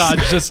of it.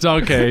 Just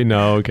okay.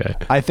 No, okay.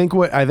 I think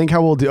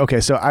how we'll do. Okay,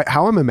 so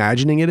how I'm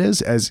imagining it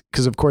is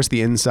because of course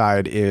the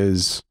inside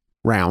is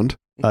round.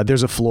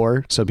 There's a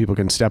floor so people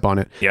can step on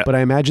it. Yeah. But I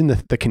imagine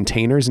the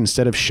containers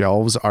instead of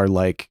shelves are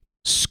like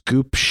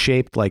scoop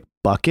shaped like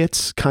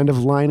buckets, kind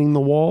of lining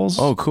the walls.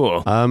 Oh,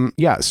 cool.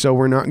 Yeah. So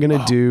we're not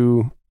gonna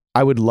do.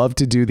 I would love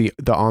to do the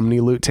Omni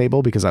Loot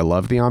table because I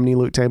love the Omni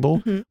Loot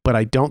table, but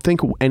I don't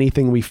think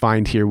anything we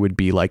find here would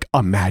be like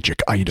a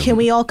magic item. Can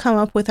we all come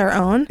up with our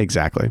own?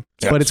 Exactly.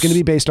 Yes. But it's going to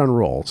be based on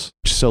rolls.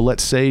 So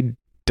let's say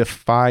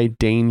defy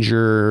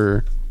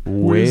danger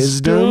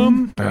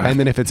wisdom. And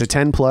then if it's a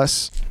 10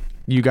 plus,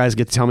 you guys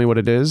get to tell me what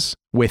it is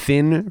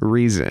within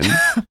reason.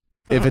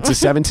 If it's a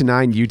 7 to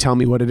 9, you tell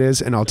me what it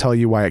is and I'll tell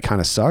you why it kind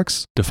of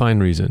sucks.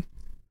 Define reason.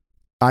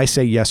 I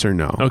say yes or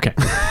no. Okay.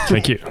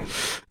 Thank you.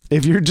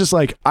 If you're just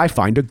like, I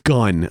find a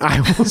gun, I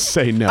will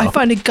say no. I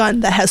find a gun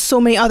that has so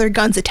many other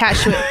guns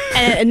attached to it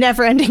and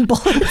never-ending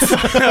bullets.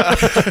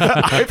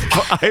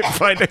 I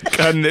find a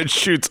gun that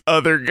shoots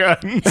other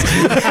guns.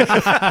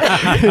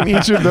 And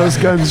each of those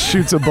guns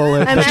shoots a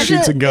bullet I that imagine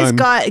shoots a gun. it's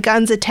got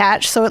guns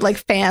attached so it like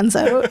fans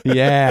out.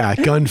 Yeah,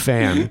 gun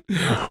fan.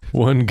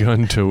 One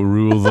gun to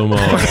rule them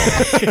all.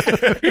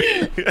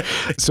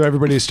 So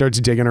everybody starts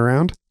digging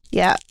around?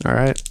 Yeah. All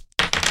right.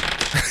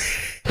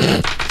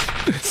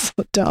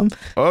 So dumb.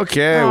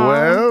 Okay,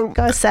 well,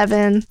 Got a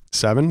 7.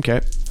 7,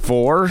 okay.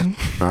 4.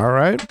 All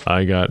right.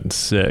 I got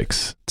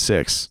 6.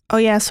 6. Oh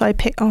yeah, so I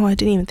picked. Oh, I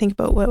didn't even think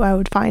about what I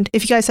would find.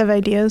 If you guys have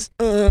ideas.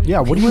 Yeah,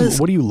 what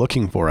are you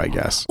looking for, I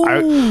guess?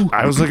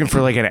 I was looking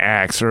for like an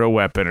axe or a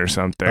weapon or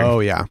something. Oh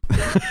yeah.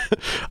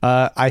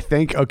 I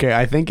think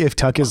if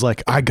Tuck is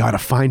like, I gotta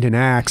find an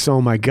axe,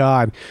 oh my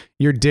god,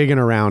 you're digging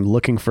around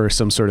looking for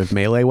some sort of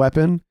melee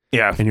weapon.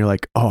 Yeah. And you're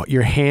like, oh,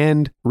 your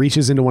hand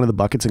reaches into one of the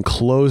buckets and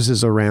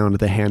closes around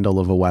the handle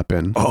of a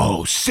weapon.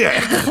 Oh,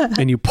 sick.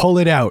 And you pull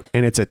it out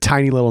and it's a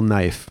tiny little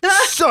knife.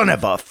 Son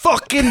of a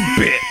fucking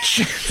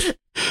bitch.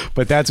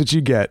 But that's what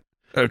you get.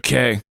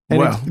 Okay. And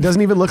well, it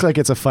doesn't even look like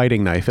it's a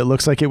fighting knife. It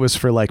looks like it was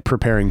for like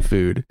preparing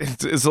food.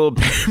 it's a little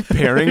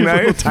paring A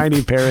little knife.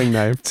 tiny paring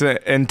knife.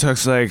 And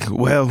Tuck's like,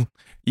 well,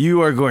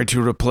 You are going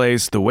to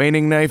replace the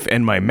waning knife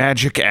and my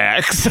magic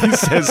axe, he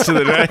says to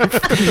the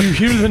knife. You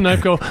hear the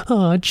knife go,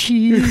 oh,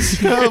 jeez.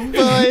 Oh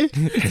boy.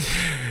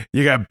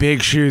 You got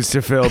big shoes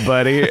to fill,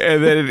 buddy.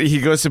 And then he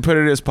goes to put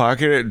it in his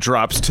pocket. It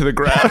drops to the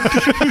ground.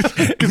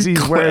 Because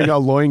he's wearing a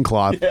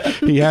loincloth. Yeah.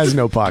 He has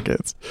no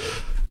pockets.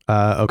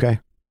 Okay.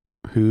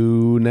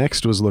 Who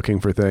next was looking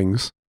for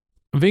things?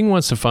 Ving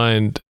wants to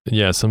find,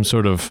 some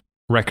sort of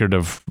record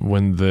of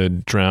when the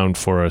drowned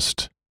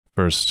forest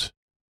first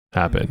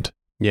happened.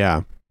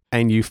 Yeah.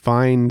 And you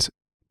find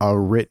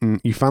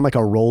like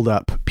a rolled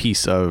up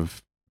piece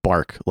of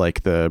bark,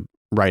 like the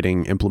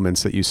writing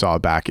implements that you saw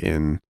back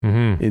in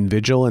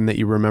Vigil, and that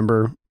you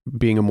remember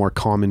being a more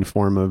common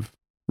form of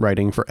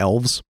writing for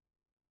elves,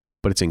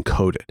 but it's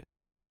encoded.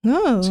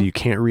 Oh. So you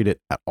can't read it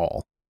at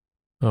all.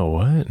 Oh,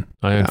 what?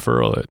 I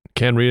unfurl it.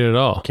 Can't read it at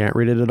all. Can't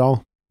read it at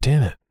all.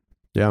 Damn it.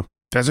 Yeah.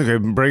 That's okay.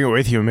 Bring it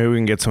with you. Maybe we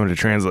can get someone to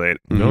translate.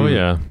 Mm-hmm. Oh,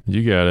 yeah.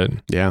 You got it.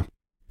 Yeah.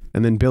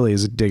 And then Billy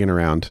is digging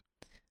around.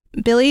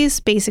 Billy's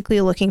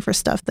basically looking for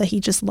stuff that he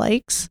just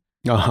likes.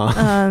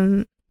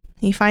 Uh-huh.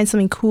 He finds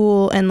something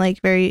cool and like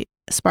very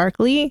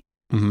sparkly.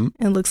 Mm-hmm.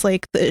 It looks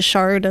like the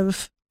shard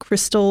of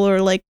crystal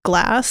or like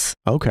glass.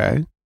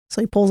 Okay.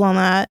 So he pulls on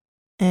that,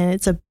 and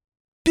it's a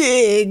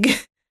big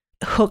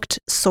hooked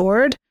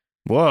sword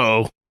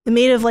Whoa.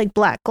 made of like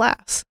black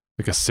glass.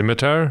 Like a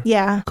scimitar?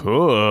 Yeah.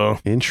 Cool.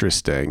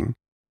 Interesting.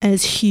 And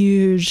it's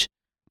huge.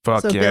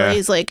 Fuck So yeah.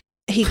 Billy's like,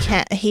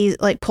 he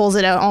like pulls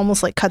it out,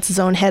 almost like cuts his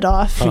own head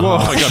off. Oh my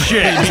god.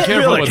 shit. Be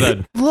careful with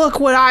that. Look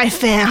what I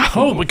found.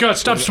 Oh my god,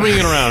 stop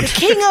swinging around.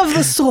 King of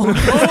the sword.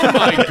 Oh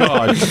my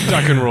god.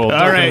 Duck and roll.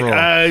 All right.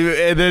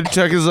 And then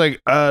Chuck is like,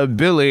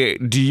 Billy,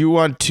 do you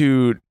want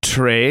to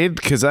trade?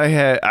 Because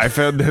I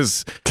found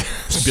this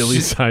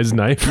Billy-sized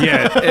knife.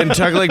 Yeah, and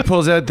Chuck like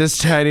pulls out this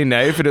tiny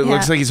knife, and it Yeah.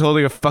 looks like he's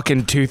holding a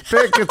fucking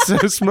toothpick. It's so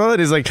small. And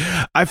he's like,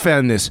 I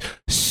found this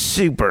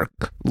super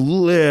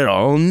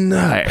little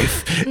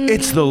knife.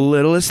 It's the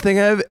littlest thing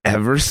I've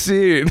ever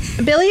seen.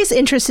 Billy's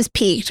interest is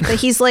piqued, but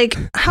he's like,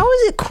 how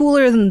is it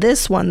cooler than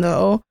this one,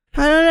 though?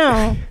 I don't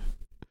know.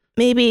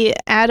 Maybe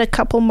add a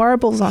couple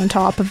marbles on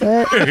top of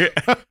it.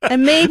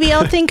 And maybe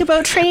I'll think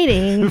about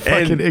trading.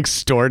 Fucking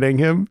extorting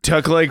him.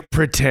 Chuck like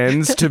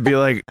pretends to be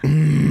like,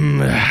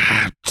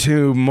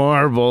 2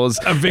 marbles.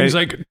 Ving's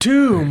like,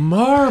 2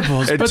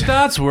 marbles, and- but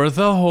that's worth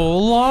a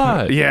whole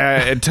lot.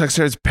 Yeah, and Tuck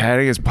starts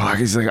patting his pocket.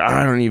 He's like,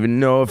 I don't even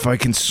know if I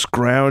can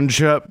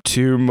scrounge up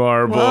 2 Well,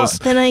 marbles.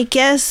 then I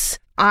guess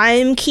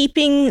I'm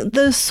keeping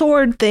the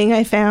sword thing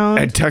I found.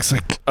 And Tuck's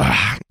like,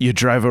 you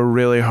drive a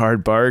really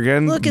hard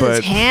bargain. Look at but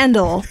this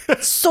handle.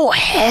 It's so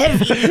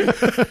heavy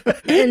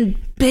and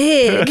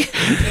big.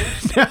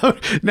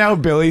 Now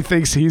Billy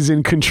thinks he's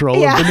in control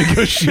of the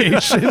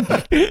negotiation.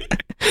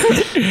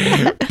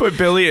 But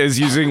Billy is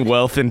using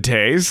wealth and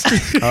taste.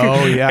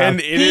 Oh, yeah.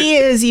 And He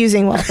is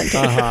using wealth and taste.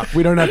 Uh-huh.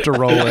 We don't have to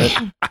roll it.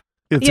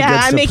 It's Yeah,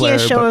 against I'm the making player, a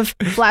show of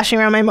flashing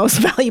around my most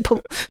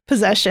valuable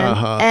possession.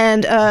 Uh-huh.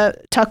 And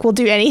Tuck will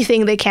do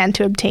anything they can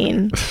to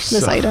obtain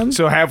this item.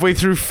 So halfway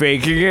through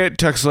faking it,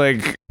 Tuck's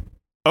like,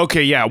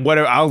 okay, yeah,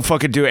 whatever. I'll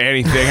fucking do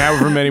anything,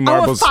 however many I want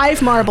marbles.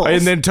 5 marbles.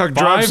 And then Tuck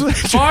drops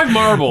 5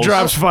 marbles.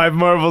 drops 5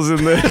 marbles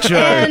in the jar.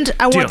 And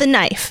I want Deal. the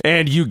knife.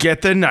 And you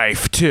get the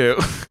knife too.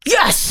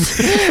 Yes!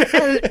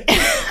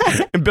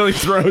 And Billy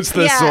throws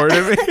the Yeah. sword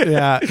at me.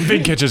 Yeah.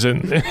 Ving catches it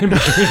in between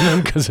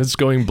them because it's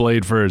going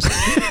blade first.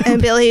 And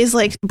Billy's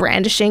like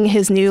brandishing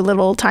his new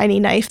little tiny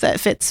knife that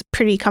fits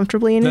pretty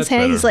comfortably in his That's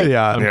hand. better. He's like,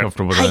 Yeah. I'm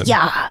comfortable with that.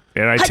 hi-ya.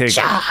 And I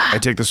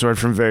take the sword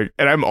from Vig.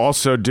 And I'm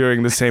also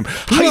doing the same.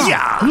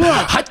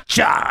 Hi-ya!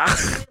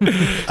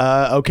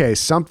 Ha-cha! Okay,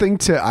 something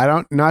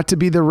to not to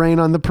be the rain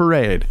on the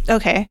parade.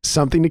 Okay.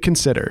 Something to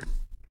consider.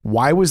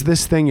 Why was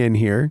this thing in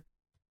here?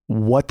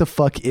 What the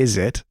fuck is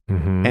it?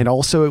 Mhm. And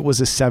also, it was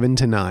a 7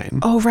 to 9.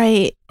 Oh,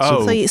 right.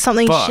 Oh, so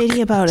something fuck.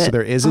 shitty about it. So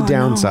there is a Oh, no.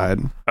 downside.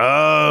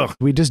 Oh.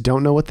 We just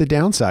don't know what the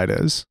downside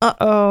is.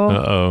 Uh-oh.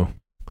 Uh-oh.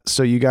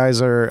 So you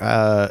guys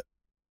are,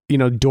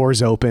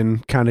 doors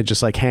open, kind of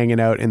just like hanging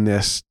out in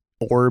this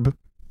orb.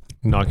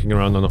 Knocking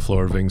around on the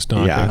floor, Ving's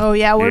knocking. Yeah. Oh,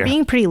 yeah. We're Yeah.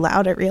 being pretty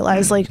loud, I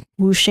realize, like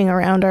whooshing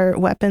around our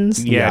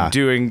weapons. Yeah, Yeah.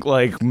 doing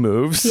like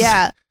moves.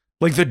 Yeah.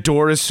 Like the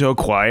door is so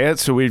quiet,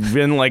 so we've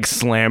been like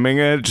slamming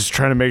it, just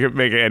trying to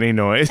make any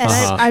noise. And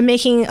Uh-huh. I'm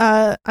making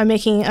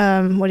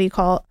what do you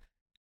call it?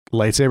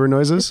 Lightsaber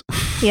noises.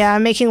 Yeah, I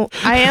am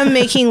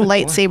making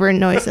lightsaber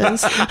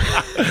noises.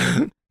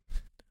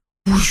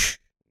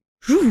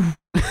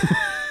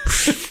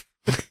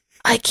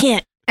 I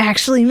can't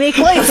actually make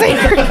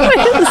lightsaber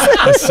noises.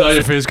 I saw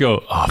your face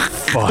go, oh,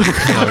 fuck.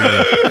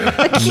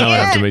 Now I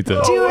have to make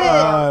that. Do it.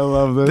 I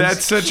love this.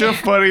 That's such a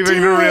funny thing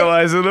to Do it.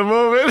 realize in the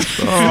moment.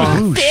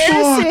 oh,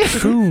 Fantasy.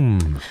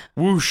 Boom.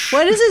 Whoosh.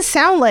 What does it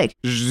sound like?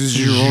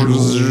 Zoom.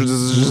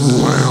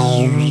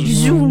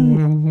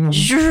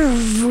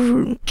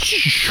 Zoom.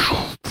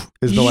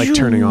 is the like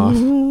turning off.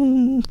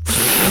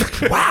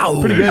 Wow.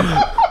 Pretty good.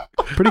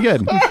 Pretty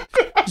good.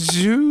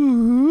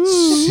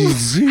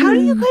 How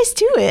do you guys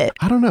do it?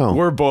 I don't know.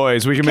 We're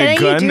boys. We can Can make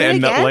you gun do it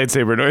and again?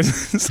 lightsaber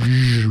noises.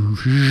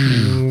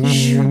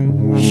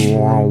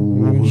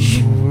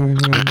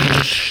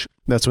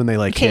 That's when they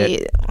like Okay, hit.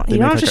 you They don't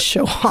make have to like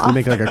show They off.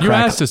 make like a You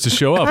crack. asked us to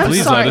show up. I'm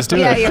Please sorry. let us do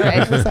yeah, it. you're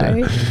right. I'm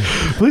sorry.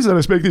 Please let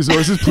us make these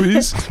noises,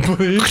 please.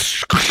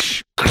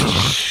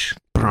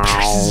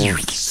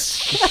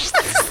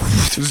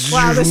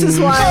 Wow, this is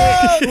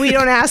why we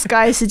don't ask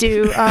guys to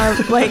do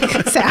like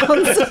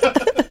sounds.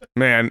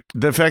 Man,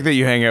 the fact that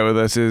you hang out with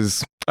us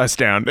is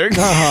astounding.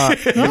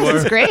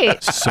 This is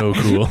great. So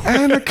cool.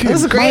 Anakin,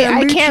 This is great.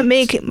 my I can't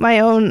make my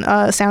own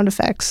sound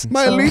effects.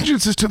 My so-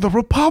 allegiance is to the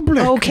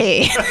Republic,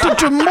 Okay. to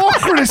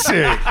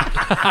democracy.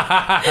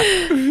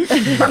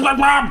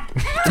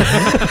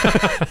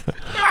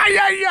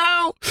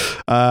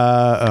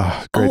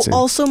 Great scene.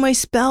 Also, my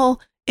spell.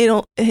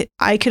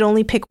 I could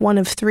only pick one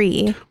of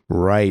 3.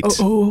 Right.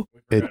 Oh.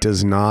 It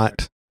does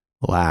not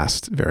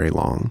last very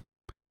long.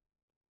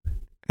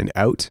 And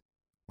out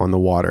on the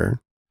water,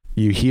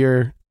 you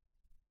hear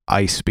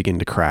ice begin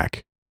to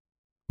crack,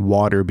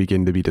 water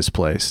begin to be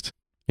displaced,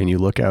 and you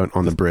look out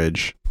on the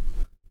bridge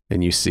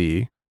and you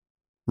see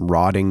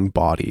rotting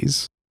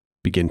bodies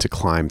begin to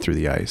climb through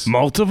the ice.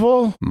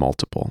 Multiple?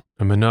 Multiple.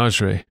 A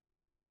menagerie.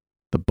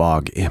 The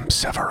bog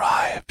imps have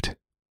arrived.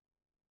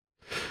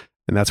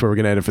 And that's where we're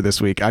going to end it for this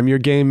week. I'm your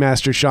game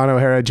master, Sean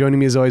O'Hara. Joining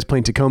me as always,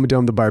 playing Tacoma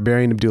Dome, the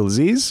Barbarian,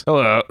 Abdulaziz.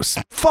 Hello.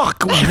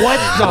 Fuck. What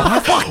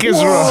the fuck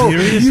is wrong?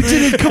 You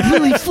did it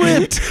completely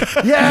flipped.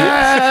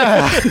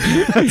 Yeah.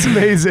 That's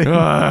amazing.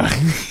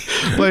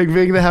 Playing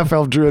Ving the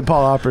Half-Elf Druid,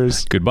 Paul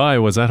Oppers. Goodbye.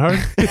 Was that hard?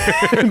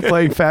 And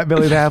playing Fat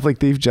Billy the Halfling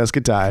Thief,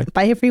 Jessica Ty.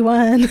 Bye,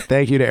 everyone.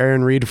 Thank you to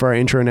Aaron Reed for our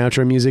intro and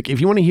outro music. If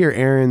you want to hear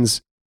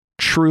Aaron's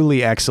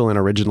truly excellent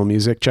original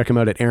music, check him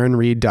out at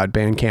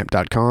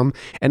aaronreed.bandcamp.com,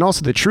 and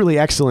also the truly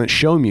excellent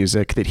show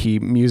music that he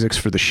musics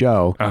for the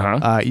show.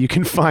 You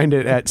can find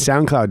it at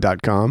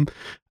soundcloud.com.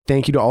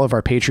 Thank you to all of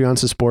our Patreon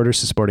supporters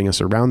supporting us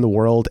around the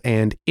world,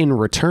 and in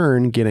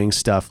return getting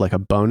stuff like a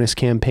bonus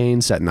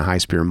campaign set in the High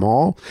Spear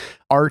Mall,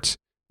 art,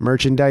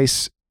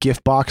 merchandise,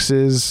 gift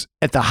boxes.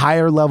 At the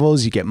higher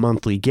levels, you get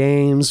monthly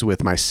games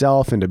with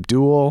myself and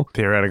Abdul.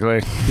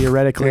 Theoretically.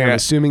 I'm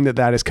assuming that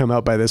has come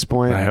out by this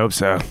point. I hope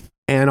so.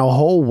 And a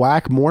whole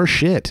whack more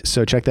shit.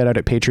 So check that out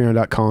at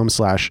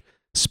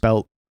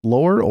patreon.com/speltlore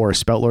or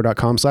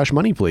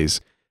speltlore.com/money, please.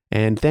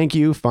 And thank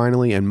you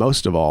finally, and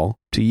most of all,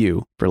 to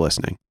you for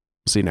listening.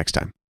 We'll see you next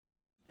time.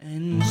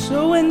 And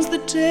so ends the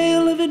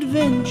tale of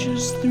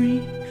adventures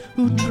 3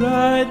 who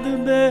tried the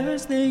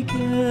best they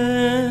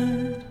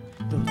can.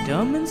 Though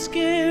dumb and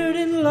scared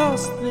and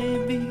lost they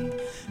be,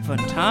 fun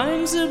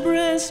times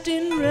abreast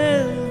in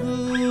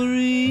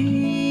revelry.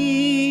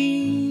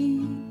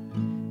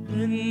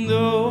 And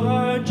though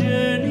our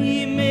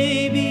journey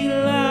may be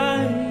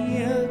like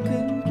a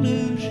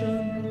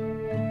conclusion,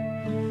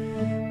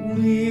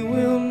 we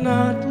will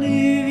not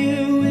leave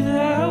you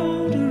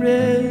without a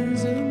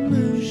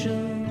resolution.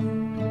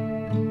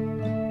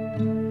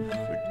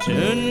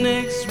 Return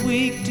next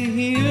week to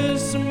hear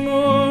some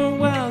more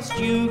whilst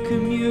you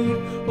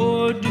commute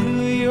or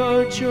do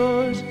your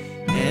chores.